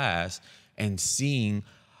class and seeing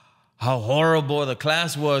how horrible the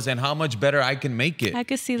class was and how much better I can make it. I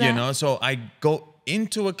could see that. You know, so I go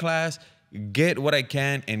into a class, get what I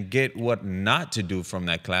can and get what not to do from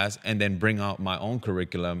that class, and then bring out my own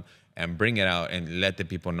curriculum and bring it out and let the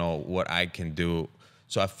people know what I can do.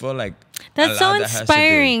 So I feel like that's so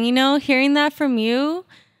inspiring, you know, hearing that from you.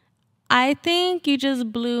 I think you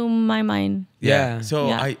just blew my mind. Yeah. So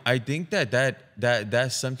I think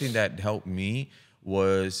that's something that helped me.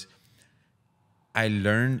 Was I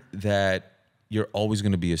learned that you're always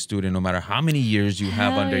going to be a student no matter how many years you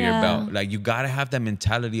have under your belt. Like, you got to have that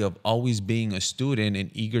mentality of always being a student and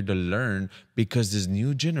eager to learn, because this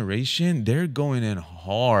new generation, they're going in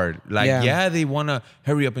hard. Like, they want to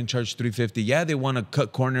hurry up and charge $350. Yeah, they want to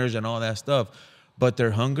cut corners and all that stuff. But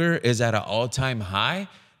their hunger is at an all-time high,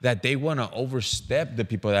 that they want to overstep the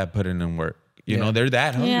people that put in work. You know, they're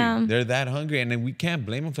that hungry. Yeah. They're that hungry. And then we can't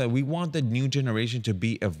blame them for that. We want the new generation to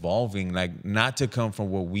be evolving, like, not to come from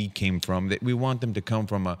where we came from. We want them to come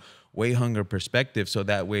from a way hungry perspective, so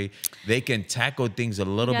that way they can tackle things a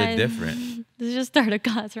little bit different. Let's just start a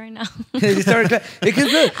class right now. Because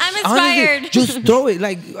look, I'm inspired. Honestly, just throw it.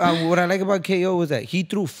 Like, what I like about KO was that he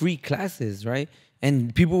threw free classes, right?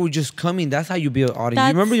 And people were just coming. That's how you build audience.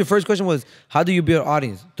 You remember your first question was, how do you build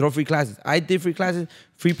audience? Throw free classes. I did free classes.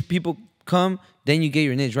 Free people come, then you get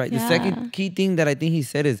your niche, right? The second key thing that I think he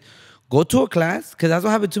said is, go to a class, because that's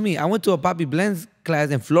what happened to me. I went to a Papi Blends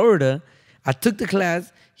class in Florida. I took the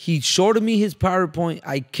class. He showed me his PowerPoint.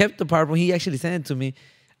 I kept the PowerPoint. He actually sent it to me.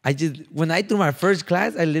 When I threw my first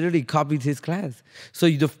class, I literally copied his class. So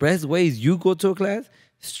the best way is you go to a class,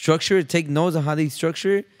 structure it, take notes on how they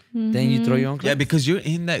structure it, then you throw your own class. Yeah, because you're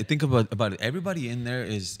in that. Think about it. Everybody in there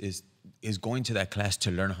is going to that class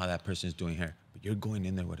to learn how that person is doing hair. But you're going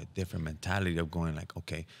in there with a different mentality of going like,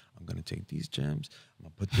 okay, I'm gonna take these gems, I'm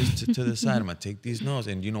gonna put this to the side, I'm gonna take these notes,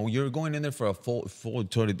 and you're going in there for a full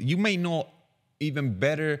total. You may know even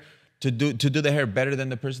better to do the hair better than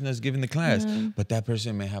the person that's giving the class, but that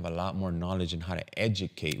person may have a lot more knowledge in how to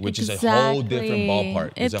educate, which is a whole different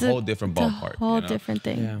ballpark. It's a whole different ballpark. It's a whole different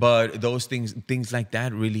thing. Yeah. But those things like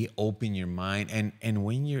that really open your mind, and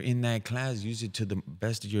when you're in that class, use it to the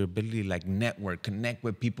best of your ability. Like network, connect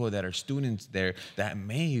with people that are students there that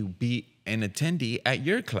may be an attendee at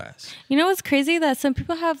your class. You know what's crazy? That some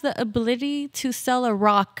people have the ability to sell a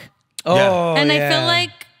rock. Oh, and yeah. I feel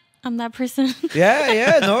like I'm that person.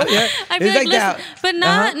 Yeah, no, yeah. I feel like that. But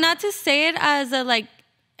not to say it as a like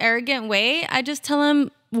arrogant way. I just tell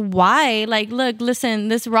them why. Like, look, listen,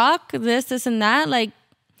 this rock, this and that, like,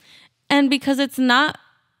 and because it's not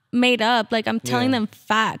made up, like I'm telling them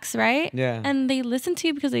facts, right? Yeah. And they listen to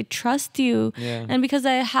you because they trust you. Yeah. And because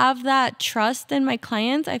I have that trust in my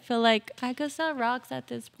clients, I feel like I could sell rocks at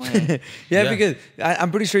this point. Yeah, because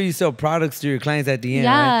I'm pretty sure you sell products to your clients at the end.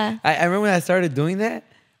 Yeah. Right? I remember when I started doing that.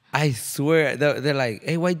 I swear, they're like,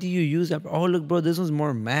 hey, why do you use that? Oh, look, bro, this one's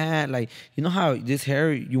more matte. Like, you know how this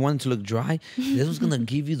hair, you want it to look dry? This one's going to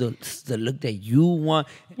give you the look that you want.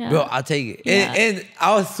 Yeah. Bro, I'll take it. Yeah. And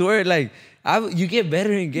I swear, like, you get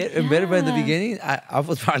better and better by the beginning. I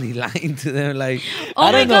was probably lying to them. Like,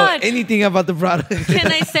 I don't know anything about the product.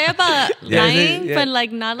 Can I say about lying, but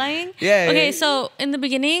like not lying? Yeah. Okay, so in the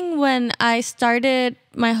beginning, when I started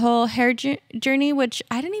my whole hair journey, which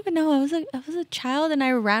I didn't even know, I was a child and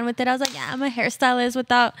I ran with it. I was like, yeah, I'm a hairstylist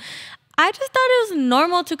I just thought it was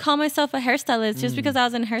normal to call myself a hairstylist just because I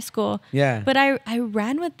was in hair school. Yeah. But I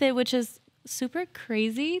ran with it, which is super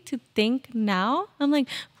crazy to think now. I'm like,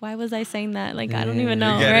 why was I saying that? Like, I don't even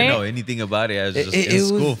know, right? I didn't know anything about it. I was just in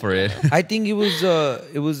school for it. I think it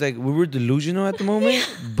was like we were delusional at the moment,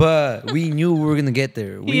 but we knew we were going to get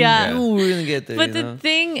there. We knew we were going to get there. But the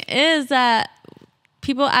thing is that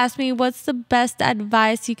people ask me, what's the best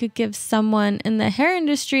advice you could give someone in the hair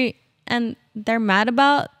industry? And they're mad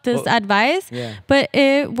about this advice, but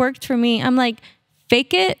it worked for me. I'm like,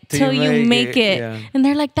 fake it till you make it. Yeah. And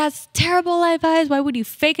they're like, that's terrible advice. Why would you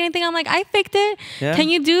fake anything? I'm like, I faked it. Yeah. Can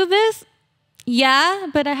you do this? Yeah,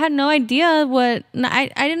 but I had no idea I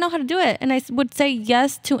didn't know how to do it. And I would say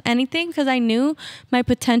yes to anything because I knew my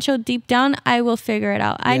potential deep down, I will figure it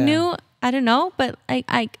out. Yeah. I don't know, but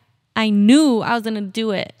I knew I was going to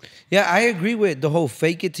do it. Yeah, I agree with the whole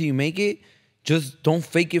fake it till you make it. Just don't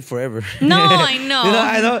fake it forever. No, I know.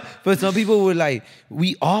 I know. But some people were like,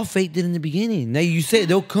 we all faked it in the beginning. Now you say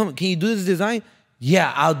they'll come. Can you do this design?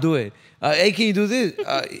 Yeah, I'll do it. Hey, can you do this?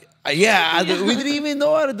 Yeah, we didn't even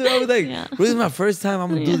know how to do it. I was like, this is my first time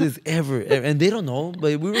I'm going to do this ever. And they don't know,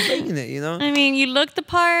 but we were faking it, you know? I mean, you look the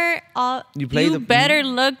part. You better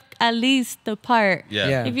look at least the part.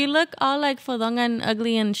 Yeah. If you look all like fodonga and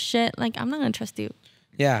ugly and shit, like, I'm not going to trust you.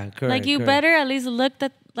 Yeah, correct. Like, you better at least look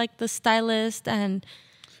at like the stylist and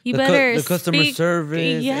you better the customer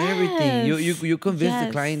service, everything. You convince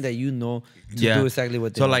the client that you know to do exactly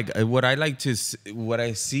what they want. So like what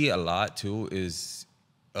I see a lot too is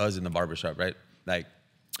us in the barbershop, right? Like,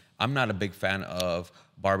 I'm not a big fan of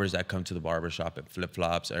barbers that come to the barbershop in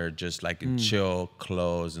flip-flops or just like in chill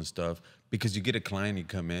clothes and stuff. Because you get a client, you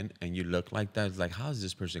come in and you look like that. It's like, how is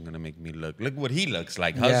this person gonna make me look? Look what he looks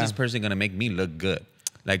like. How is this person gonna make me look good?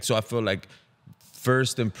 Like, so I feel like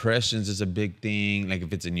first impressions is a big thing. Like,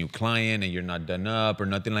 if it's a new client and you're not done up or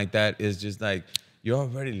nothing like that, it's just like you're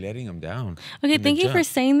already letting them down. Okay, thank you for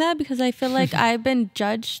saying that because I feel like I've been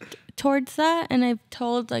judged towards that, and I've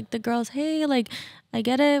told like the girls, hey, like I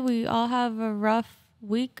get it. We all have a rough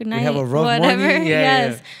week, night, we have a rough whatever. Morning.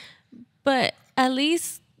 Yes, but at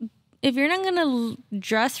least if you're not gonna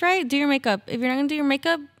dress right, do your makeup. If you're not gonna do your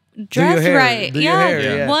makeup, dress right. Do your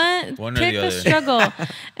hair. One pick a struggle.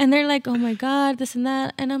 And they're like, oh my God, this and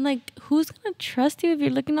that. And I'm like, who's gonna trust you if you're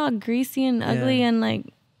looking all greasy and ugly and like,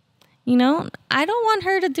 you know, I don't want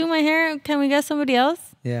her to do my hair. Can we get somebody else?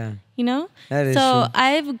 Yeah. You know? That is true.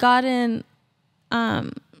 I've gotten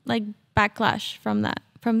like backlash from that.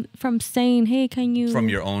 From saying, hey, can you from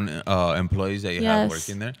your own employees that you have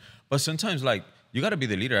working there. But sometimes like you gotta be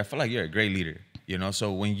the leader. I feel like you're a great leader. You know,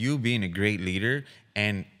 so when you being a great leader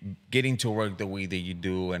and getting to work the way that you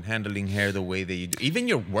do and handling hair the way that you do, even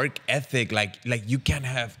your work ethic, like you can't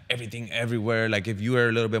have everything everywhere. Like if you are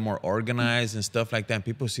a little bit more organized and stuff like that, and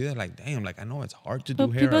people see that like, damn, like I know it's hard to do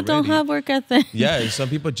hair people don't have work ethic. Yeah, some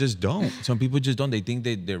people just don't. Some people just don't. They think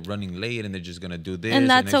they're running late and they're just gonna do this. And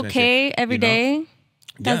that's okay every day.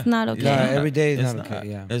 That's not okay. Yeah, every day is not okay.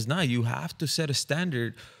 Yeah, it's not. You have to set a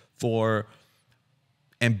standard for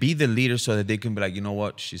and be the leader so that they can be like, you know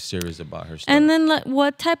what, she's serious about her stuff. And then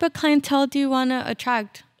what type of clientele do you want to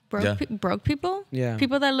attract? Broke people? Yeah.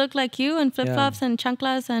 People that look like you and flip-flops and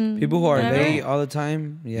chanclas and people who are whatever. late all the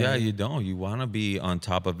time. Yeah, you don't. You want to be on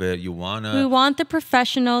top of it. You want to... We want the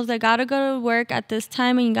professionals that got to go to work at this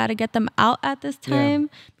time, and you got to get them out at this time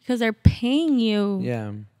because they're paying you.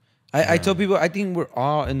 Yeah. I tell people, I think we're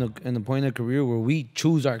all in the point of career where we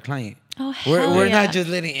choose our client. Oh, we're not just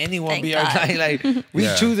letting anyone be our client. Like we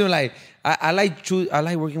choose them. Like I like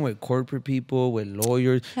working with corporate people, with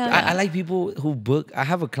lawyers. I like people who book. I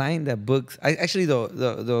have a client that books. Actually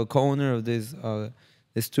the co-owner of this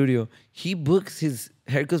studio, he books his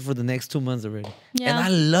haircuts for the next 2 months already. Yeah. And I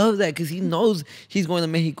love that because he knows he's going to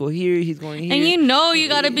Mexico here, he's going here. And you know you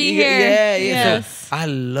got to be here. Yeah. Yes. So I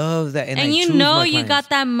love that. And you know you got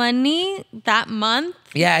that money that month.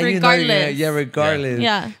 Yeah, regardless. You know, regardless.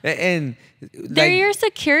 Yeah. And they're your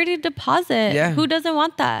security deposit. Yeah. Who doesn't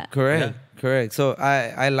want that? Correct. So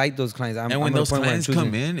I like those clients. And when those clients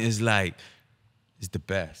come in, it's like, it's the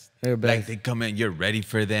best. They're best. Like they come in, you're ready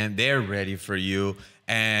for them, they're ready for you,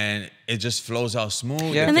 and it just flows out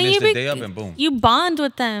smooth. Yeah. And then finish the day up and boom. You bond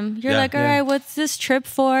with them. You're like, all right, what's this trip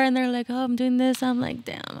for? And they're like, oh, I'm doing this. I'm like,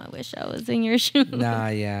 damn, I wish I was in your shoes. Nah,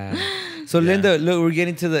 yeah. So Linda, look, we're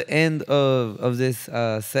getting to the end of this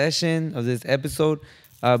session, of this episode.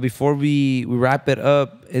 Before we wrap it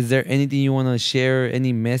up, is there anything you want to share,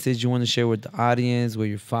 any message you want to share with the audience, with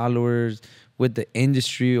your followers, with the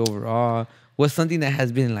industry overall? What's something that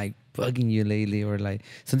has been like bugging you lately, or like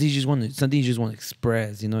something you just want to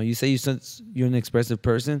express? You know, you say you're an expressive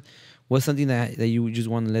person. What's something that you just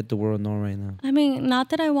want to let the world know right now? I mean, not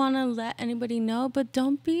that I want to let anybody know, but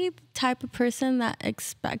don't be the type of person that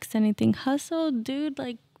expects anything. Hustle, dude.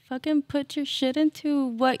 Like, fucking put your shit into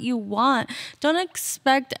what you want. Don't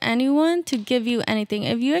expect anyone to give you anything.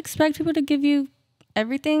 If you expect people to give you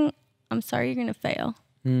everything, I'm sorry, you're gonna fail.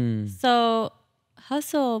 So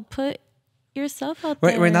hustle, put yourself out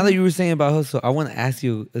there. Right now that you were saying about hustle, I want to ask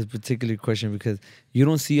you a particular question because you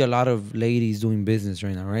don't see a lot of ladies doing business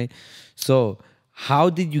right now, right? So how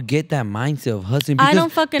did you get that mindset of hustling? Because, I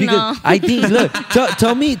don't fucking know. I think, look,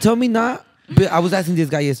 tell me not. But I was asking this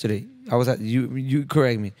guy yesterday. You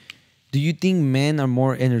correct me. Do you think men are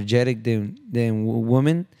more energetic than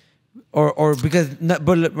women, or because?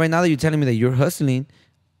 But right now that you're telling me that you're hustling,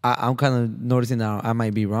 I'm kind of noticing now I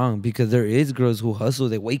might be wrong because there is girls who hustle.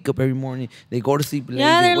 They wake up every morning. They go to sleep late.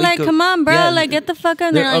 Yeah, they're like, come on, bro, like get the fuck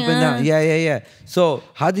up. They're up and down. Yeah. So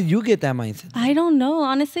how did you get that mindset? I don't know,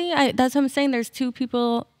 honestly. That's what I'm saying. There's two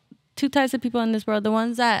types of people in this world. The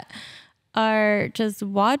ones that are just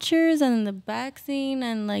watchers and in the back scene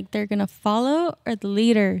and like they're gonna follow, or the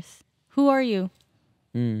leaders. Who are you?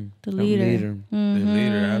 The leader. The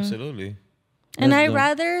leader, absolutely. And I'd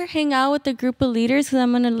rather hang out with a group of leaders because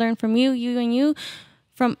I'm gonna learn from you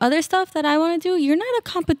from other stuff that I want to do. You're not a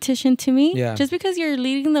competition to me. Yeah. Just because you're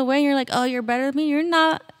leading the way and you're like, oh, you're better than me. You're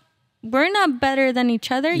not. We're not better than each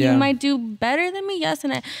other. Yeah. You might do better than me, yes,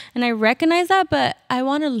 and I recognize that, but I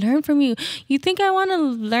want to learn from you. You think I want to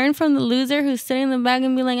learn from the loser who's sitting in the back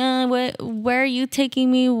and be like, where are you taking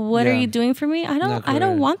me? What are you doing for me? I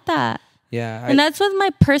don't want that. Yeah. And that's with my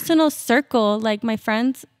personal circle, like my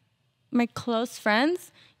friends, my close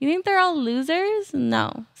friends. You think they're all losers?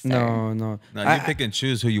 No, sir. No. You pick and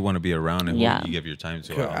choose who you want to be around and who you give your time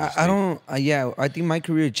to. I don't. I think my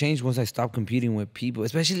career changed once I stopped competing with people,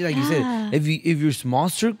 especially like you said. If you're small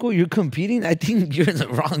circle, you're competing. I think you're in the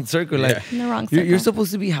wrong circle. Like in the wrong circle. You're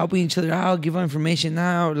supposed to be helping each other out, give information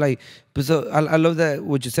out. Like, but so I love that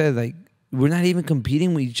what you said. Like, we're not even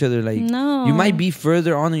competing with each other. Like, you might be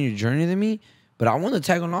further on in your journey than me, but I want to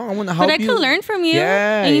tag along. I want to help you. But I could learn from you.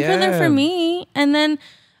 Yeah, and you could learn from me, and then.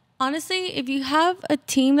 Honestly, if you have a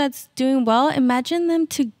team that's doing well, imagine them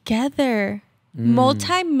together.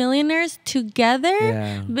 Multi-millionaires together.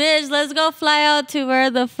 Yeah. Bitch, let's go fly out to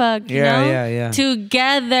where the fuck, you know? Yeah.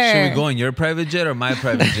 Together. Should we go in your private jet or my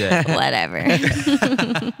private jet? Whatever.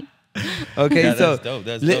 Okay, yeah, so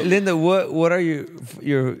that's dope. Linda, what are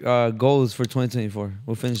your goals for 2024?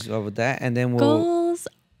 We'll finish off with that, and then Goals,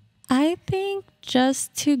 I think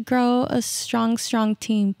just to grow a strong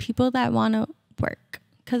team. People that want to work.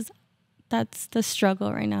 Because that's the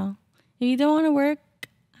struggle right now. If you don't want to work,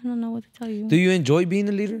 I don't know what to tell you. Do you enjoy being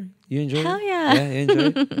a leader? You enjoy Hell it? yeah. Yeah, you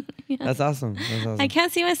enjoy it? Yeah. That's awesome. I can't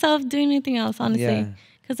see myself doing anything else, honestly.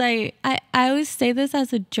 Because I always say this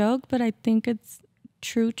as a joke, but I think it's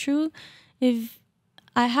true. If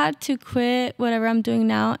I had to quit whatever I'm doing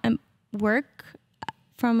now and work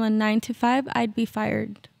from a 9 to 5, I'd be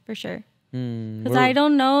fired for sure. Because I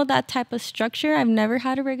don't know that type of structure. I've never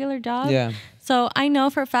had a regular job. Yeah. So I know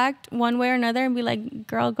for a fact one way or another and be like,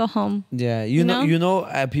 girl, go home. Yeah. You know,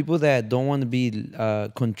 people that don't want to be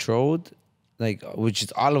controlled, like, which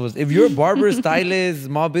is all of us. If you're a barber, stylist,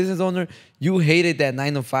 small business owner, you hated that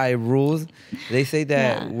 9 to 5 rules. They say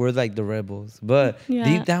that we're like the rebels, but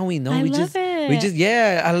deep down we know we just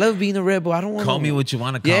I love being a rebel. I don't want call me what you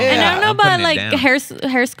want to call me. And I don't know about like hair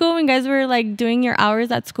school, when guys were like doing your hours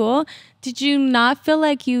at school. Did you not feel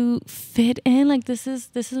like you fit in? Like this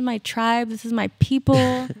is my tribe. This is my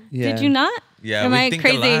people. Did you not? Yeah, am we I think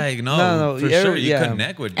crazy? alike. No, for sure. You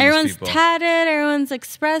connect with these everyone's people. tatted. Everyone's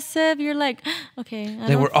expressive. You're like, okay.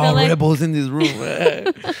 Like we're all rebels in this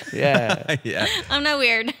room. Yeah. I'm not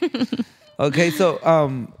weird. Okay, so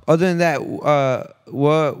other than that,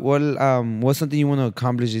 what's something you want to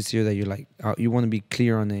accomplish this year that you're like, you want to be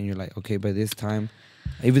clear on it, and you're like, okay, by this time,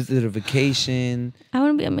 if it's a vacation, I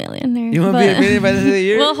want to be a millionaire. You want to be a millionaire by the end of the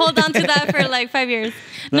year? We'll hold on to that for like 5 years.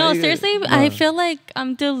 No, seriously, I feel like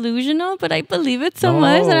I'm delusional, but I believe it so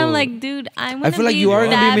much that I'm like, dude, I want to be that bitch. I feel like you are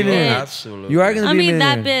going to be a millionaire. Absolutely. You are going to be a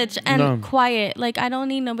millionaire. that bitch and quiet. Like I don't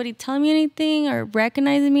need nobody telling me anything or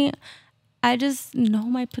recognizing me. I just know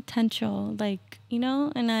my potential, like,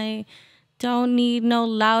 and I don't need no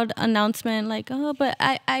loud announcement like, oh, but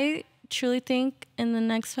I truly think in the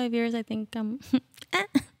next 5 years, I think I'm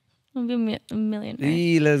I'll be a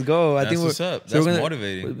millionaire. Let's go. That's what's up. That's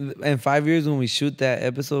motivating. In 5 years, when we shoot that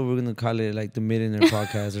episode, we're gonna call it like the Millionaire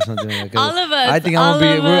Podcast or something like that. All of us. I think we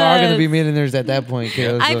are gonna be millionaires at that point.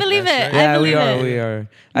 KO, I believe it. Yeah, we are.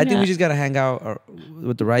 I think we just gotta hang out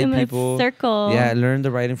with the right people. Circle. Yeah, learn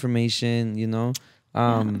the right information.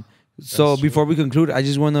 So before we conclude, I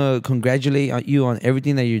just want to congratulate you on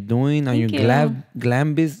everything that you're doing on your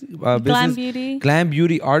glam business, glam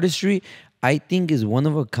beauty artistry. I think is one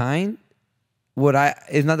of a kind.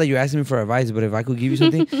 It's not that you're asking me for advice, but if I could give you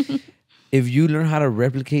something, if you learn how to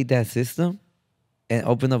replicate that system and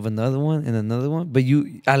open up another one and another one, but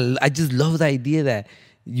I just love the idea that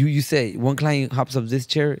you say one client hops up this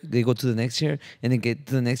chair, they go to the next chair, and they get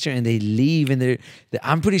to the next chair, and they leave, and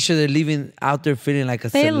I'm pretty sure they're leaving out there feeling like a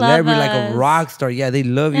celebrity, like a rock star. Yeah, they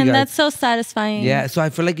love you guys. And that's so satisfying. Yeah, so I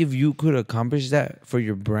feel like if you could accomplish that for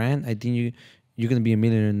your brand, I think you're gonna be a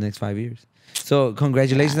millionaire in the next 5 years. So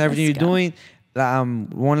congratulations on everything you're doing.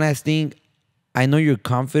 One last thing, I know your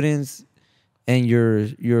confidence and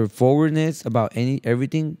your forwardness about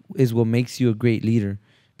everything is what makes you a great leader,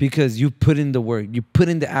 because you put in the work, you put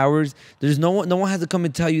in the hours. There's no one has to come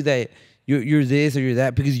and tell you that you're this or you're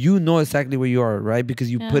that, because you know exactly where you are, right? Because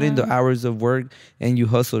you put in the hours of work and you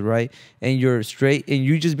hustle, right? And you're straight, and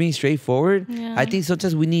you just being straightforward. Yeah. I think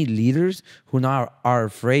sometimes we need leaders who are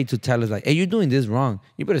afraid to tell us like, hey, you're doing this wrong.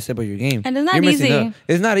 You better step up your game. And it's not easy.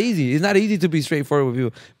 It's not easy. It's not easy to be straightforward with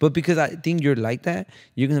people. But because I think you're like that,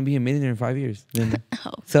 you're going to be a millionaire in 5 years, Linda.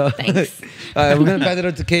 So thanks. We're going to pass it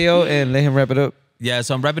up to KO and let him wrap it up. Yeah,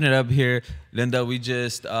 so I'm wrapping it up here. Linda, we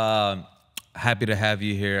just... happy to have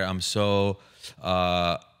you here. I'm so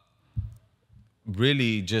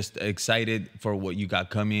really just excited for what you got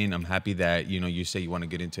coming. I'm happy that, you say you want to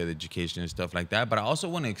get into the education and stuff like that. But I also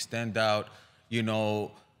want to extend out,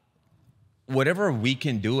 whatever we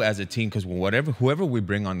can do as a team, because whoever we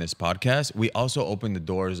bring on this podcast, we also open the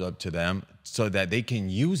doors up to them so that they can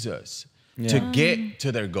use us to get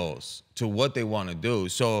to their goals, to what they want to do.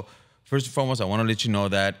 So first and foremost, I want to let you know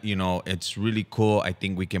that, it's really cool. I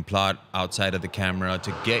think we can plot outside of the camera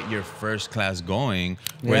to get your first class going.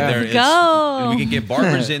 Where we can get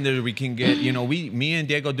barbers in there. We can get, me and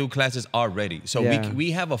Diego do classes already. So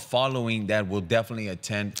we have a following that will definitely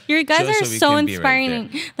attend. Your guys are so inspiring.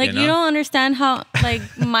 Like, you don't understand how, like,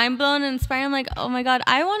 mind blown and inspiring. I'm like, oh my God,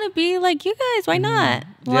 I want to be like you guys. Why not?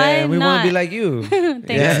 Why we want to be like you. Thanks.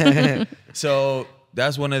 Yeah. So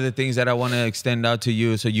that's one of the things that I want to extend out to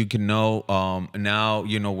you, so you can know. Now,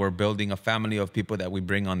 we're building a family of people that we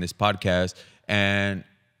bring on this podcast, and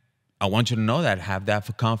I want you to know that. Have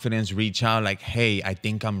that confidence. Reach out like, hey, I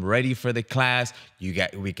think I'm ready for the class.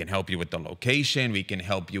 We can help you with the location. We can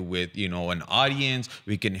help you with, an audience.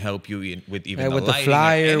 We can help you with even with the the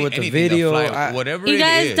flyer, with the video, whatever you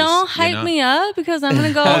guys it is. Don't hype me up, because I'm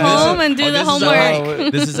gonna go home and do the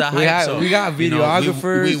homework. This is a hype. We got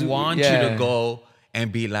videographers. We want you to go and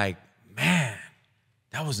be like, man,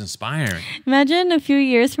 that was inspiring. Imagine a few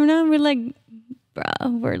years from now, we're like, bro,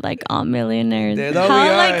 we're like all millionaires.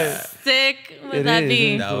 How sick would that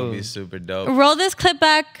be? That would be super dope. Roll this clip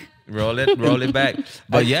back. Roll it back.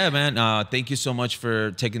 But yeah, man, thank you so much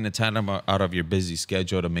for taking the time out of your busy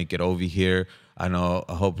schedule to make it over here.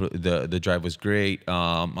 I hope the drive was great.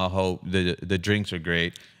 I hope the drinks are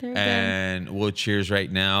great. And we'll cheers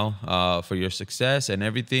right now for your success and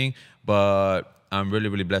everything. But I'm really,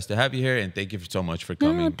 really blessed to have you here, and thank you so much for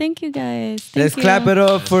coming. No, thank you guys. Let's clap it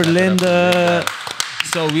up for Linda.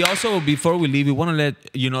 So we also, before we leave, we want to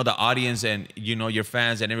let the audience and your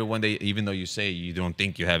fans and everyone. Even though you say you don't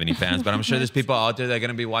think you have any fans, but I'm sure there's people out there that are going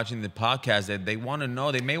to be watching the podcast that they want to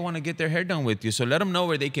know. They may want to get their hair done with you. So let them know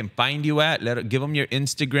where they can find you at. Give them your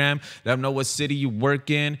Instagram. Let them know what city you work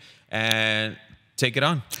in, and take it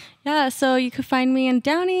on. Yeah. So you can find me in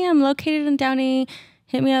Downey. I'm located in Downey.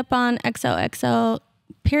 Hit me up on XOXO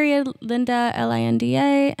Linda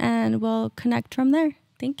Linda, and we'll connect from there.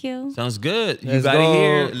 Thank you. Sounds good. You got to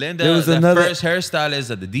hear Linda, the first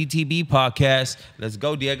hairstylist of the DTB podcast. Let's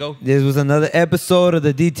go, Diego. This was another episode of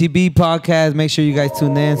the DTB podcast. Make sure you guys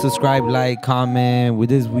tune in, subscribe, like, comment. With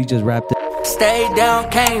this, we just wrapped it. Stay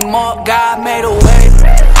down, came up, God made a way.